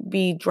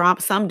be drama.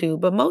 Some do,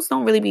 but most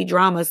don't really be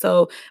drama.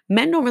 So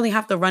men don't really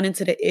have to run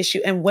into the issue,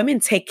 and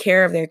women take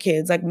care of their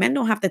kids. Like men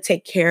don't have to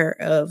take care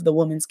of the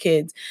woman's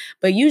kids.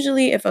 But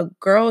usually, if a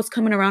girl is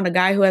coming around a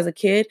guy who has a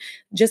kid,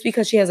 just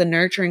because she has a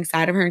nurturing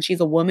side of her and she's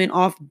a woman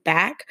off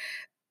back,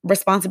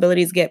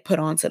 responsibilities get put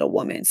onto the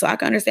woman. So I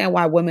can understand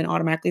why women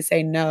automatically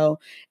say no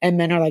and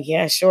men are like,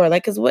 yeah, sure.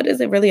 Like, cause what does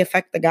it really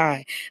affect the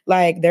guy?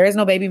 Like, there is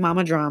no baby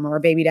mama drama or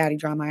baby daddy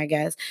drama, I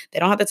guess. They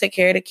don't have to take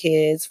care of the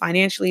kids.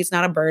 Financially, it's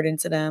not a burden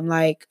to them.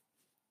 Like,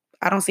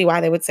 I don't see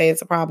why they would say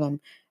it's a problem.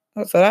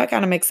 So that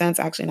kind of makes sense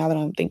actually now that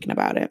I'm thinking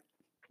about it.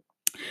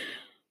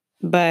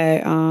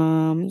 But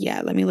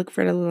yeah, let me look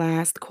for the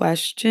last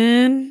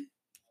question.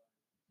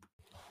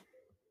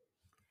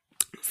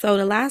 So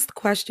the last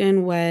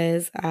question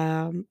was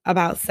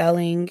about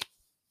selling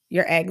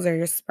your eggs or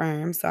your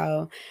sperm.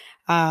 So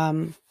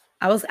I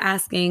was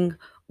asking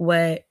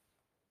like,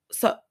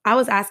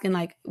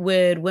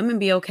 would women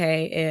be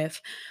okay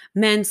if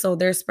men sold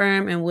their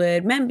sperm, and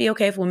would men be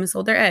okay if women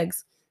sold their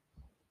eggs?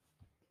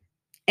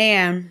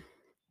 And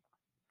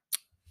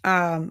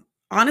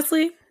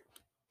honestly,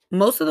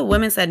 most of the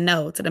women said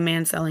no to the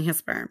man selling his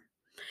sperm.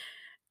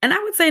 And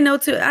I would say no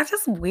too. That's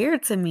just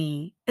weird to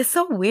me. It's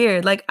so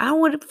weird. Like, I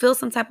would feel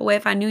some type of way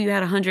if I knew you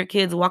had 100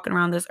 kids walking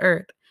around this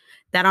earth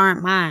that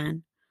aren't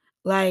mine.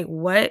 Like,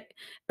 what?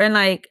 And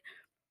like,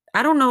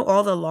 I don't know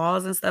all the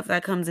laws and stuff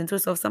that comes into it.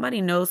 So if somebody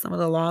knows some of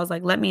the laws,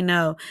 like, let me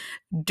know.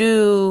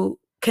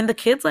 Can the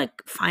kids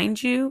like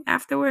find you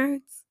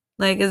afterwards?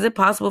 Like, is it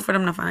possible for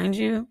them to find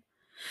you?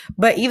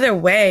 But either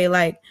way,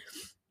 like,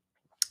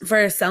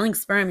 for selling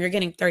sperm, you're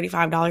getting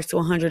 $35 to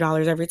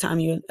 $100 every time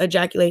you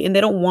ejaculate, and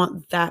they don't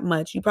want that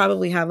much. You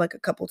probably have like a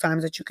couple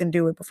times that you can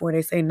do it before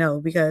they say no,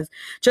 because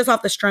just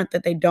off the strength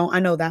that I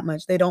know that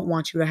much, they don't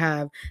want you to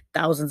have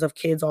thousands of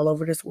kids all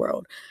over this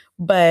world.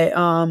 But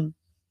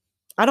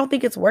I don't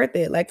think it's worth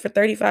it. Like, for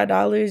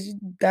 $35,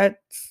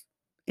 that's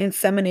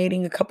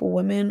inseminating a couple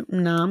women.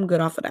 No, I'm good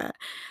off of that.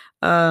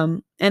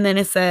 And then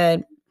it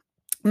said,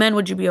 men,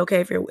 would you be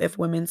okay if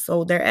women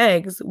sold their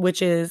eggs,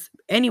 which is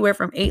anywhere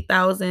from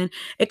 8,000.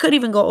 It could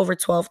even go over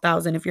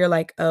 12,000 if you're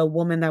like a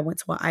woman that went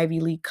to an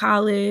Ivy League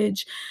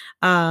college,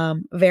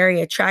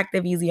 very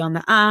attractive, easy on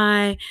the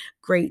eye,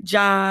 great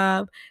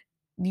job.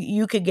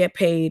 You could get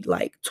paid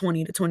like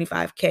 20 to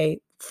 25K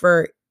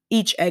for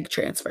each egg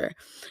transfer.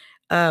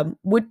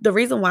 The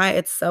reason why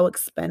it's so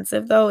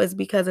expensive though is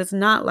because it's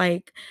not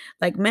like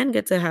men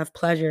get to have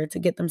pleasure to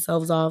get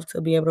themselves off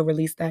to be able to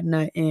release that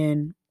nut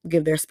and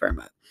give their sperm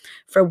up.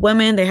 For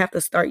women, they have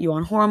to start you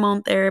on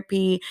hormone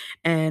therapy,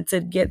 and to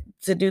do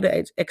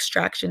the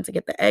extraction to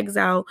get the eggs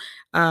out,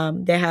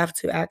 they have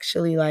to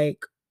actually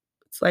like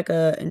It's like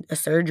a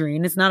surgery,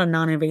 and it's not a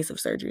non-invasive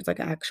surgery. It's like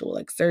an actual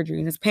like surgery,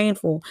 and it's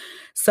painful.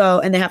 So,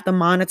 and they have to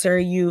monitor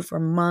you for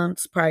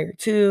months prior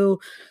to.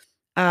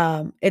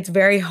 It's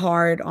very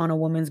hard on a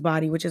woman's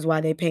body, which is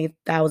why they pay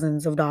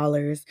thousands of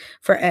dollars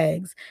for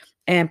eggs.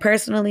 And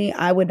personally,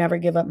 I would never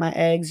give up my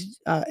eggs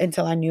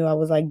until I knew I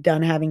was like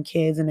done having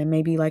kids, and then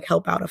maybe like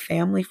help out a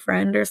family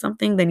friend or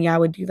something. Then yeah, I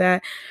would do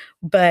that.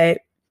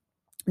 But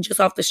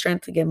just off the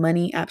strength to get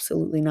money,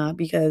 absolutely not,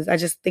 because I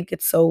just think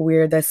it's so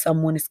weird that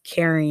someone is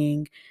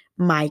carrying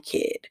my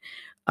kid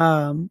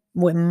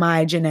with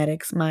my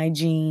genetics, my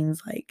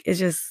genes. Like, it's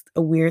just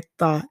a weird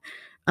thought.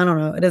 I don't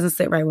know. It doesn't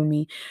sit right with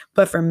me.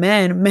 But for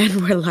men,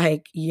 men were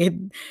like, yeah,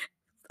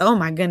 oh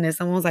my goodness.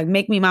 Someone was like,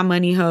 make me my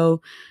money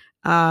hoe.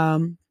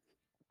 Um,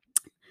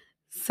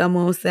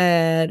 Someone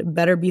said,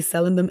 better be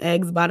selling them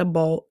eggs by the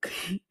bulk.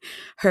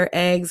 Her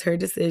eggs, her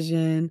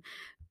decision.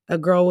 A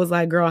girl was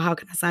like, girl, how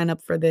can I sign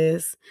up for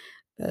this?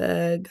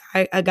 A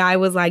guy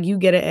was like, you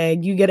get an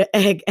egg, you get an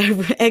egg,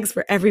 eggs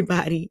for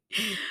everybody.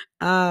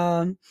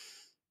 Um,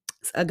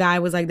 a guy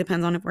was like,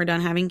 depends on if we're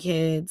done having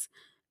kids.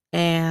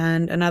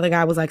 And another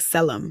guy was like,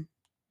 sell them.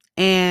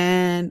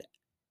 And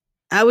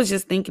I was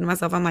just thinking to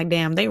myself, I'm like,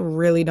 damn, they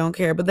really don't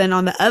care. But then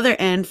on the other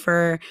end,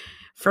 for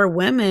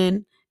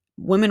women,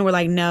 women were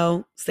like,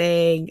 no,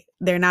 saying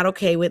they're not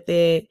okay with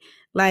it.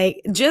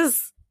 Like,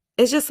 just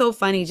it's just so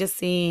funny just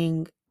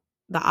seeing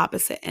the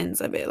opposite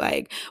ends of it.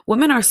 Like,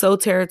 women are so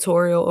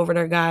territorial over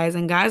their guys,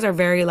 and guys are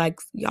very like,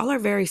 y'all are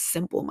very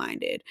simple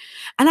minded.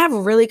 And I've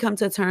really come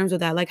to terms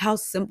with that, like how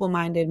simple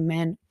minded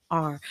men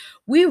are.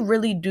 We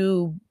really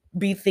do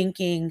be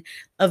thinking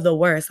of the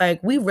worst.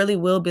 Like, we really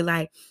will be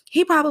like,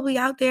 he probably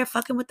out there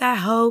fucking with that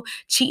hoe,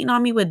 cheating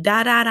on me with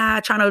da da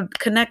da, trying to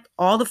connect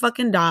all the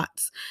fucking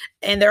dots.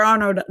 And there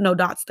are no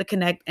dots to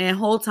connect. And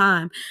whole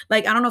time,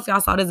 like, I don't know if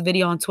y'all saw this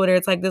video on Twitter.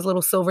 It's like this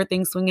little silver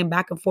thing swinging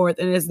back and forth.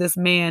 And it's this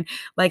man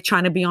like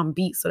trying to be on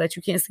beat so that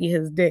you can't see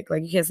his dick.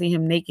 Like, you can't see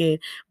him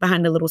naked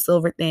behind the little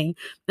silver thing.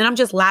 And I'm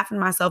just laughing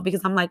at myself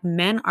because I'm like,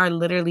 men are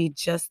literally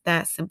just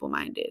that simple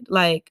minded.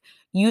 Like,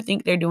 you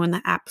think they're doing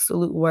the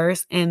absolute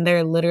worst, and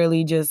they're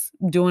literally just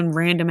doing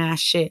random ass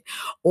shit.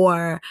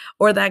 Or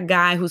that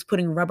guy who's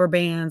putting rubber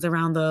bands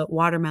around the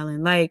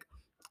watermelon. Like,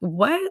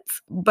 what?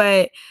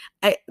 But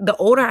the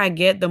older I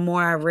get, the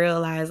more I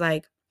realize,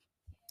 like,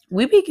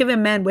 we be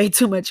giving men way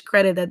too much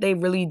credit that they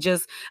really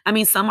just, I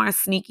mean, some are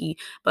sneaky,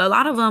 but a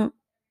lot of them,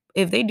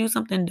 if they do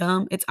something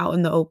dumb, it's out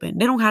in the open.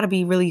 They don't have to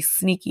be really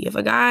sneaky. If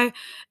a guy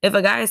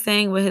is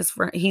saying with his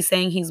friend, he's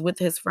saying he's with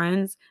his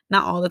friends,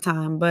 not all the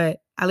time,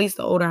 but at least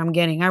the older I'm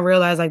getting, I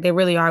realize like they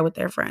really are with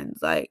their friends.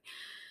 Like,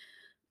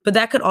 but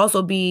that could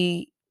also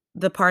be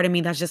the part of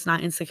me that's just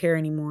not insecure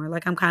anymore.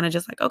 Like, I'm kind of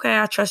just like, okay,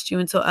 I trust you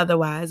until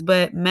otherwise.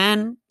 But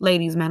men,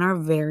 ladies, men are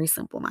very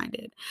simple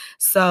minded.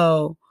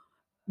 So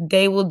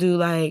they will do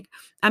like,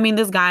 I mean,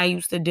 this guy I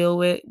used to deal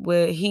with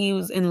he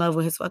was in love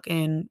with his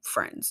fucking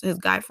friends, his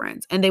guy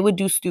friends, and they would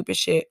do stupid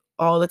shit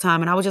all the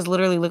time. And I would just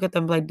literally look at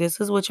them like,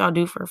 this is what y'all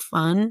do for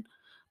fun?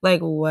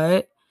 Like,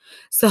 what?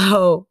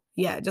 So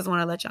yeah, just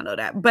want to let y'all know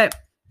that. But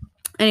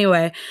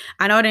anyway,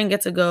 I know I didn't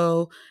get to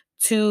go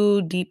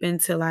too deep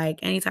into like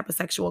any type of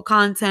sexual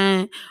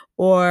content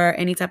or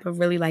any type of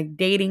really like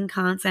dating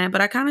content,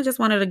 but I kind of just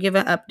wanted to give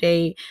an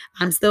update.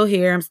 I'm still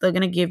here. I'm still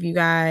going to give you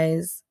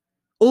guys.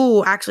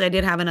 Oh, actually I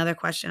did have another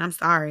question. I'm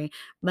sorry.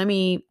 Let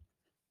me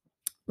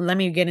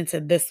get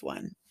into this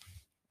one.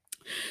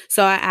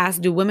 So I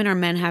asked, do women or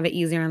men have it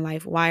easier in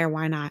life? Why or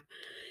why not?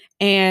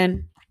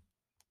 And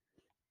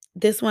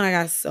this one I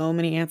got so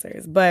many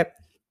answers, but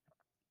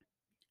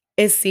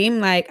it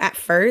seemed like at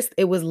first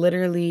it was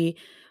literally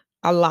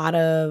a lot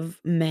of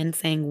men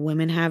saying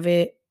women have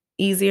it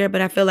easier, but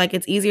I feel like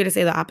it's easier to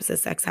say the opposite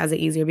sex has it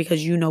easier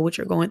because you know what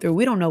you're going through.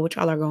 We don't know what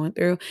y'all are going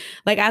through.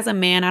 Like, as a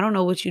man, I don't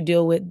know what you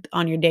deal with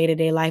on your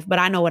day-to-day life, but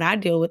I know what I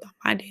deal with on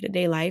my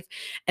day-to-day life.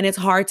 And it's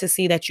hard to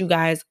see that you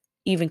guys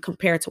even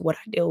compare to what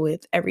I deal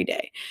with every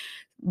day.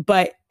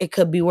 But it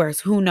could be worse.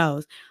 Who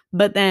knows?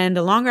 But then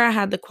the longer I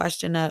had the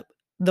question up,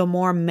 the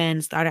more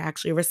men started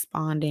actually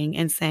responding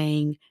and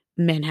saying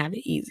men have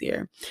it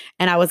easier.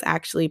 And I was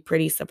actually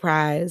pretty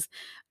surprised.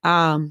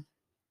 Um,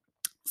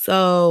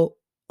 so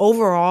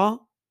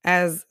overall,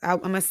 as I'm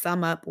gonna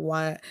sum up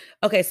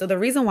okay, so the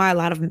reason why a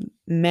lot of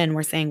men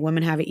were saying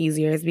women have it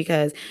easier is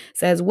because it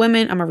says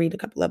women, I'm gonna read a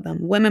couple of them.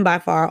 Women by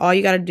far, all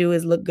you gotta do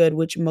is look good,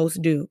 which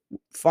most do.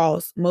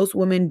 False. Most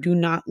women do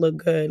not look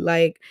good.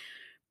 Like,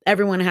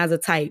 everyone has a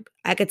type.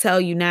 I could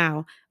tell you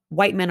now,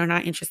 white men are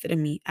not interested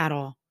in me at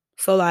all.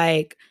 So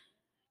like,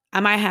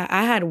 I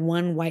had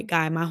one white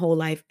guy my whole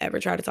life ever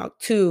try to talk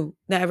to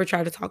that ever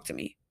tried to talk to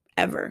me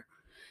ever.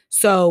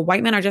 So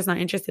white men are just not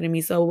interested in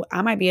me. So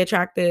I might be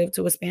attractive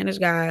to a Spanish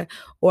guy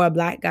or a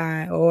black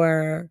guy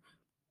or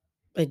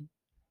a,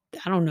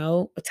 I don't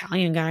know,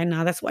 Italian guy.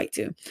 Nah, that's white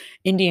too.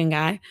 Indian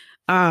guy.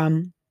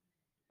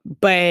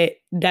 But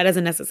that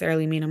doesn't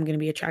necessarily mean I'm going to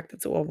be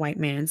attracted to a white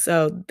man.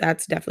 So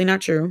that's definitely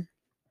not true.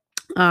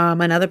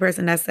 Another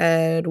person that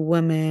said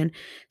women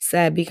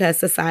said because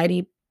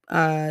society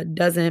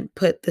doesn't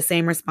put the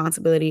same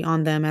responsibility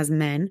on them as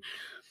men,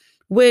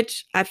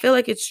 which I feel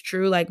like it's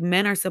true. Like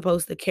men are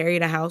supposed to carry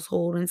the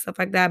household and stuff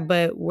like that,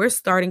 but we're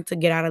starting to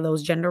get out of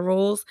those gender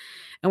roles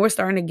and we're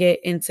starting to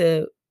get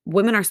into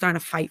women are starting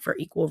to fight for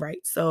equal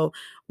rights. So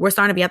we're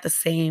starting to be at the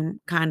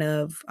same kind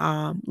of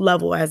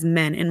level as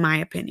men, in my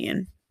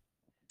opinion.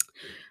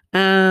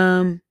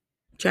 Trying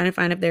to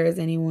find if there is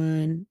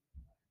anyone.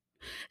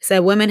 Said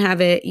women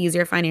have it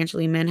easier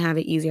financially, men have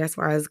it easier as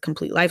far as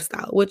complete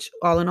lifestyle, which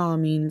all in all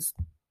means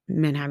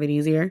men have it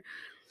easier.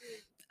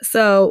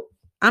 So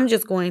I'm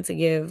just going to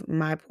give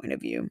my point of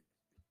view.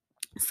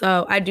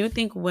 So I do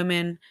think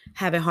women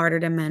have it harder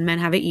than men. Men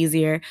have it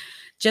easier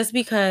just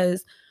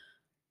because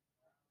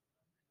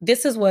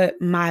this is what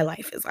my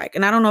life is like.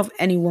 And I don't know if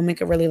any woman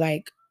could really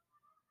like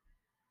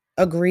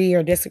agree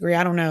or disagree.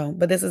 I don't know,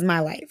 but this is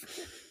my life.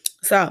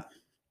 So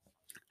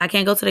I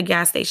can't go to the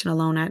gas station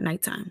alone at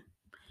nighttime.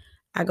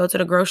 I go to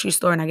the grocery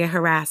store and I get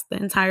harassed the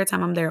entire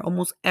time I'm there,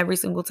 almost every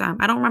single time.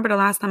 I don't remember the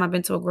last time I've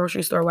been to a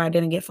grocery store where I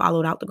didn't get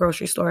followed out the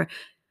grocery store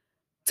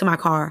to my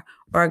car,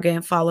 or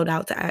again followed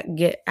out to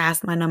get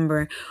asked my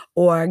number,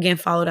 or again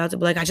followed out to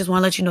be like, I just want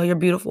to let you know you're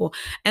beautiful.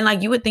 And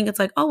like you would think it's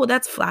like, oh, well,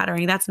 that's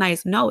flattering. That's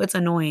nice. No, it's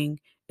annoying.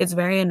 It's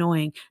very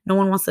annoying. No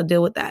one wants to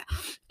deal with that.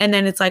 And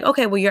then it's like,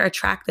 okay, well, you're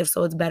attractive,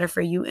 so it's better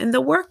for you in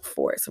the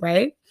workforce,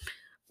 right?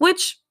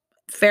 Which,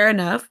 fair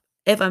enough.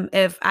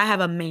 If I have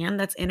a man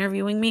that's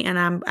interviewing me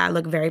and I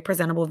look very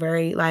presentable,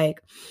 very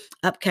like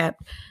upkept,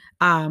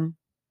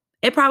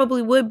 it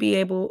probably would be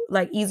able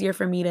like easier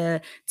for me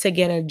to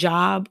get a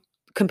job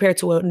compared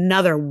to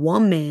another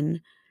woman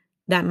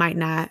that might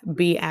not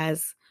be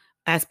as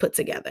put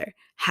together.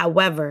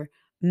 However,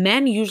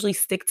 men usually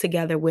stick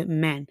together with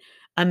men.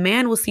 A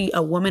man will see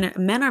a woman.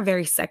 Men are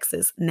very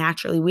sexist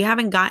naturally. We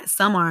haven't got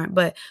some aren't,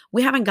 but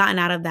we haven't gotten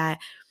out of that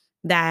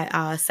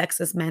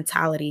sexist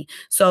mentality.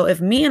 So if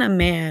me and a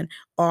man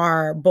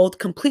are both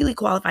completely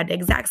qualified, the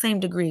exact same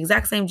degree,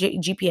 exact same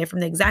GPA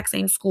from the exact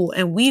same school,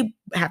 and we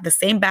have the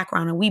same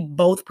background and we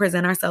both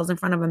present ourselves in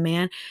front of a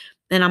man,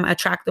 and I'm an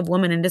attractive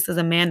woman and this is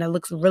a man that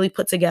looks really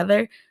put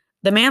together,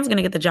 the man's going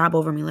to get the job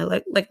over me.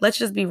 Like, let's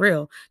just be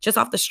real, just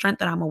off the strength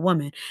that I'm a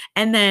woman.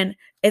 And then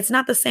it's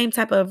not the same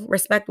type of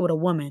respect with a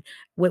woman.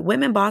 With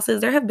women bosses,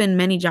 there have been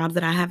many jobs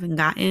that I haven't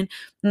gotten.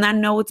 And I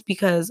know it's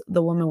because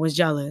the woman was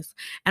jealous.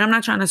 And I'm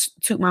not trying to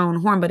toot my own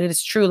horn, but it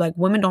is true. Like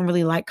women don't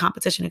really like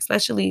competition,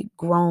 especially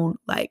grown,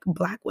 like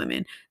Black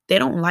women. They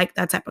don't like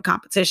that type of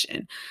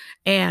competition.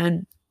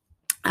 And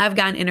I've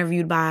gotten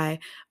interviewed by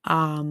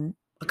a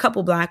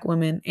couple Black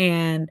women,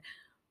 and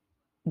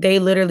they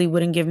literally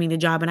wouldn't give me the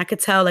job. And I could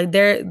tell like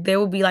they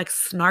would be like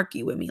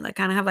snarky with me, like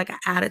kind of have like an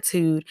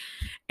attitude.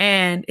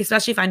 And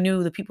especially if I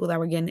knew the people that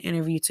were getting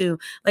interviewed too.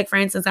 Like for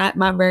instance,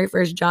 my very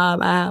first job,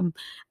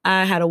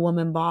 I had a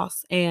woman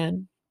boss,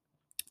 and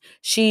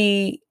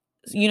she,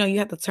 you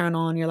have to turn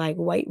on your like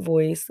white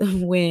voice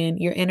when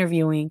you're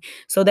interviewing.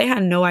 So they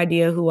had no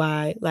idea who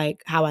I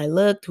like, how I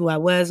looked, who I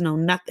was, no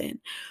nothing.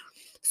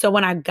 So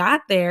when I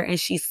got there and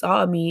she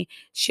saw me,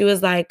 she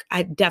was like,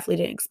 I definitely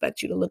didn't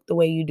expect you to look the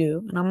way you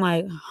do. And I'm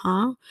like,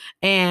 huh?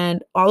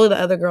 And all of the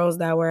other girls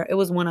it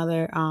was one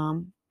other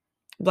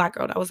Black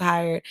girl that was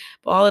hired,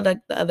 but all of the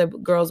other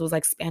girls was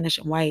like Spanish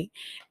and white.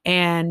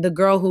 And the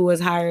girl who was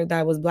hired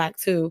that was Black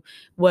too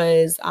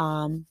was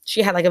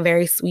she had like a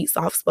very sweet,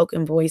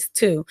 soft-spoken voice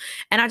too.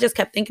 And I just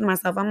kept thinking to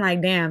myself, I'm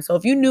like, damn, so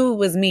if you knew it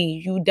was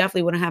me, you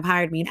definitely wouldn't have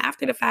hired me. And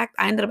after the fact,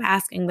 I ended up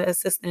asking the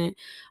assistant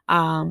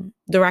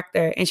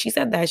director, and she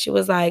said that she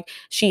was like,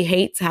 she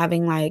hates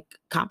having like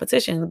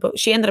competition, but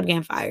she ended up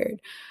getting fired.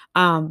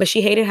 But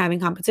she hated having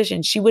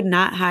competition. She would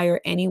not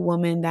hire any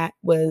woman that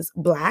was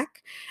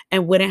Black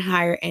and wouldn't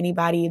hire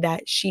anybody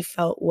that she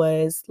felt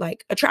was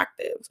like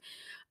attractive.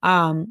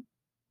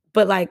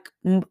 But like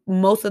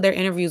most of their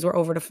interviews were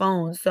over the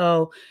phone.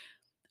 So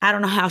I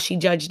don't know how she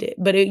judged it,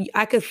 but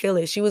I could feel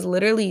it. She was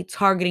literally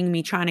targeting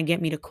me, trying to get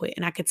me to quit.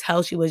 And I could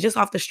tell she was just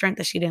off the strength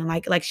that she didn't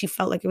like she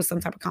felt like it was some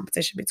type of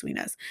competition between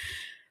us.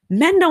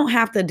 Men don't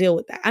have to deal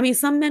with that. I mean,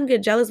 some men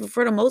get jealous, but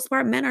for the most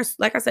part, men are,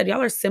 like I said,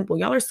 y'all are simple.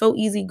 Y'all are so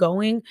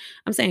easygoing.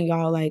 I'm saying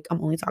y'all like,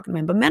 I'm only talking to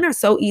men, but men are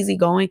so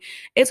easygoing.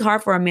 It's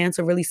hard for a man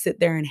to really sit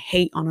there and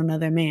hate on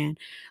another man.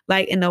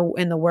 Like in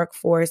the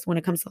workforce, when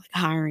it comes to like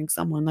hiring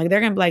someone, like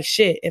they're gonna be like,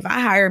 shit, if I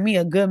hire me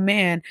a good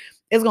man,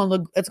 it's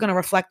gonna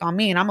reflect on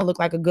me and I'm gonna look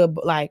like a good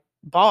like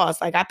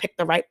boss. Like I picked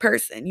the right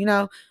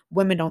person,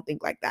 Women don't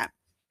think like that.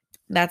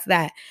 That's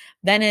that.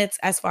 Then it's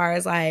as far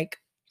as like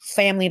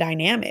family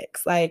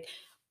dynamics. Like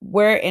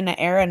we're in an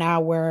era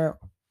now where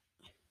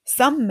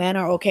some men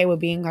are okay with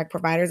being like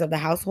providers of the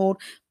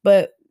household,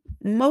 but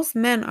most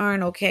men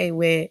aren't okay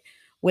with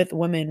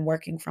women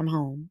working from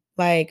home.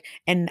 Like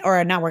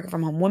or not working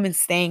from home, women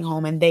staying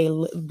home and they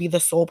be the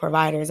sole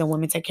providers and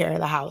women take care of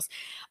the house.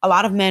 A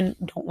lot of men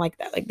don't like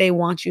that. Like they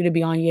want you to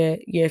be on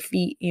your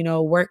feet,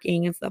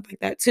 working and stuff like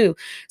that too.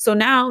 So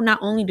now not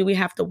only do we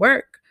have to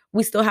work,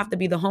 we still have to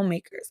be the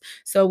homemakers.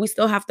 So we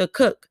still have to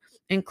cook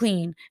and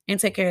clean and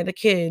take care of the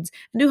kids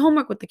and do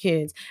homework with the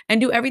kids and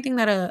do everything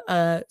that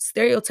a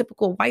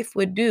stereotypical wife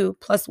would do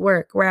plus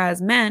work.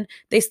 Whereas men,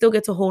 they still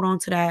get to hold on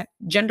to that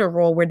gender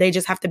role where they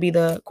just have to be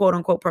the quote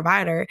unquote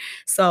provider.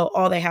 So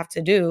all they have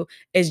to do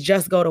is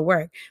just go to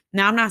work.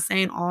 Now, I'm not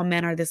saying all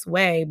men are this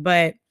way,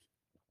 but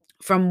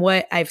from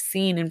what I've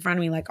seen in front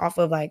of me, like off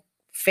of like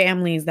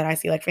families that I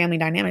see, like family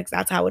dynamics,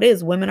 that's how it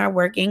is. Women are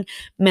working,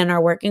 men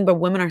are working, but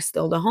women are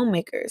still the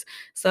homemakers.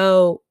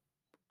 So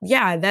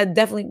yeah, that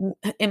definitely,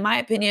 in my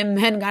opinion,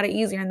 men got it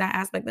easier in that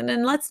aspect. And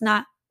then let's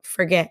not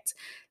forget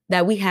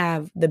that we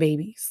have the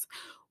babies.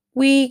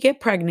 We get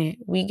pregnant,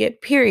 we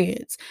get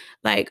periods.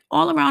 Like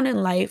all around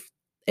in life,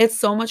 it's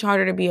so much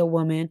harder to be a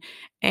woman.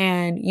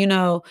 And,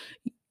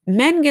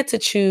 men get to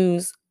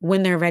choose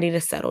when they're ready to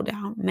settle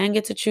down. Men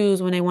get to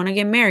choose when they want to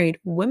get married.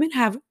 Women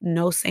have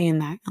no say in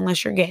that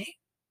unless you're gay.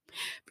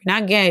 If you're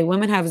not gay,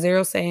 women have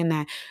zero say in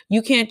that.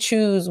 You can't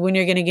choose when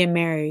you're going to get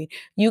married.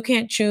 You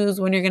can't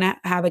choose when you're going to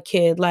have a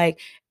kid.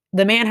 Like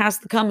the man has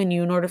to come in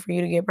you in order for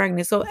you to get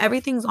pregnant. So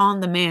everything's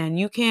on the man.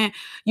 You can't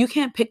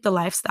pick the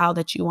lifestyle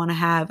that you want to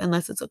have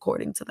unless it's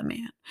according to the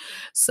man.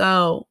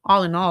 So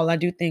all in all, I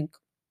do think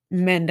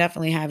men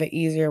definitely have it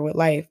easier with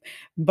life.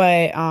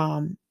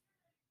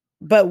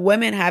 But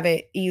women have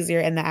it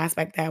easier in the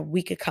aspect that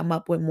we could come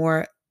up with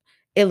more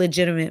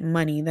illegitimate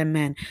money than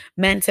men.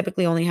 Men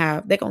typically they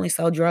can only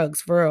sell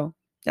drugs for real.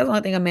 That's the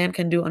only thing a man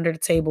can do under the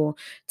table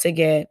to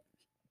get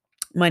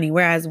money.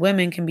 Whereas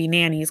women can be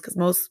nannies because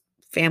most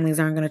families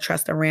aren't going to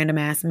trust a random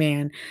ass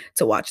man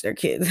to watch their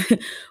kids.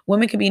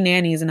 Women can be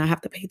nannies and not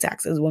have to pay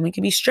taxes. Women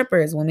can be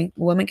strippers.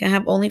 Women can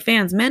have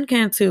OnlyFans. Men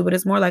can too, but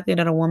it's more likely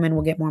that a woman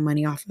will get more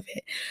money off of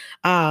it.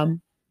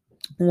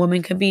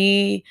 Women could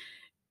be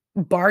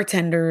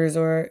bartenders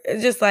or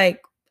it's just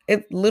like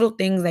little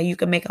things that you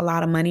can make a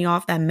lot of money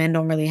off that men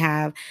don't really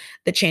have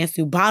the chance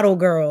to. Bottle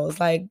girls,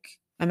 like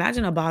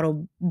imagine a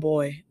bottle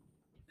boy.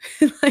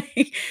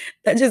 Like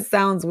that just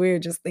sounds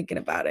weird just thinking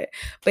about it.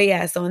 But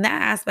yeah, so in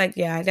that aspect,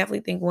 yeah, I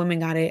definitely think women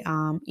got it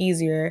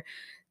easier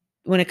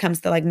when it comes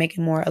to like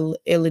making more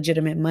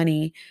illegitimate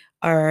money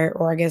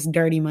or I guess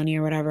dirty money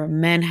or whatever.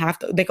 Men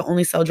they can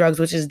only sell drugs,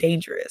 which is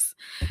dangerous.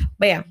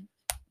 But yeah,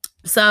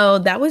 so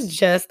that was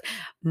just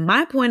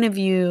my point of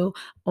view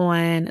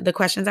on the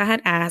questions I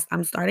had asked.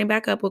 I'm starting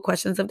back up with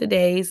questions of the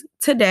days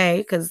today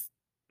because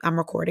I'm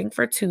recording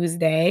for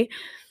Tuesday.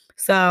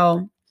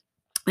 So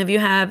if you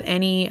have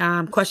any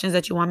questions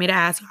that you want me to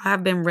ask, you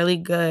have been really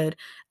good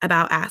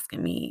about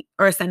asking me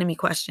or sending me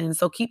questions.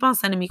 So keep on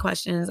sending me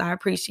questions. I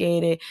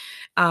appreciate it.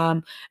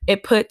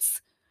 It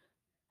puts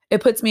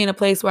me in a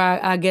place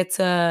where I get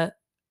to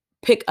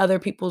pick other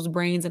people's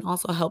brains and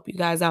also help you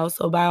guys out.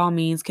 So by all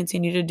means,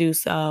 continue to do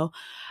so.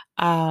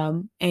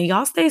 And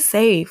y'all stay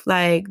safe.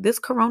 Like this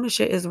corona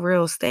shit is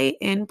real. Stay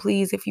in,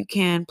 please, if you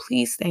can.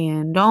 Please stay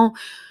in. Don't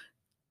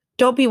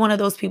be one of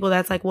those people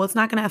that's like, well, it's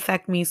not gonna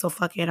affect me, so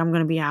fuck it, I'm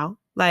gonna be out.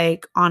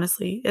 Like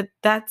honestly,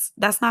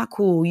 that's not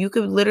cool. You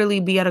could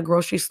literally be at a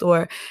grocery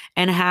store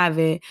and have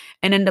it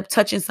and end up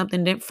touching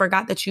something, then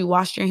forgot that you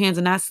washed your hands,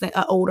 and that's an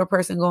older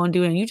person going to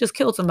do it, and you just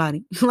killed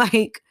somebody.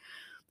 Like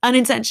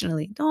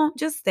unintentionally. Don't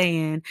just stay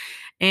in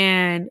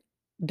and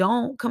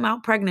don't come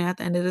out pregnant at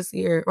the end of this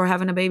year or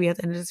having a baby at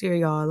the end of this year,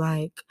 y'all.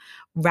 Like,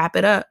 wrap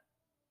it up.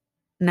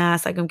 Nah,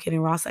 it's like I'm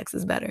kidding. Raw sex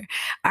is better.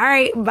 All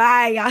right,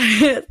 bye,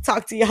 y'all.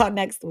 Talk to y'all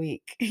next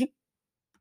week.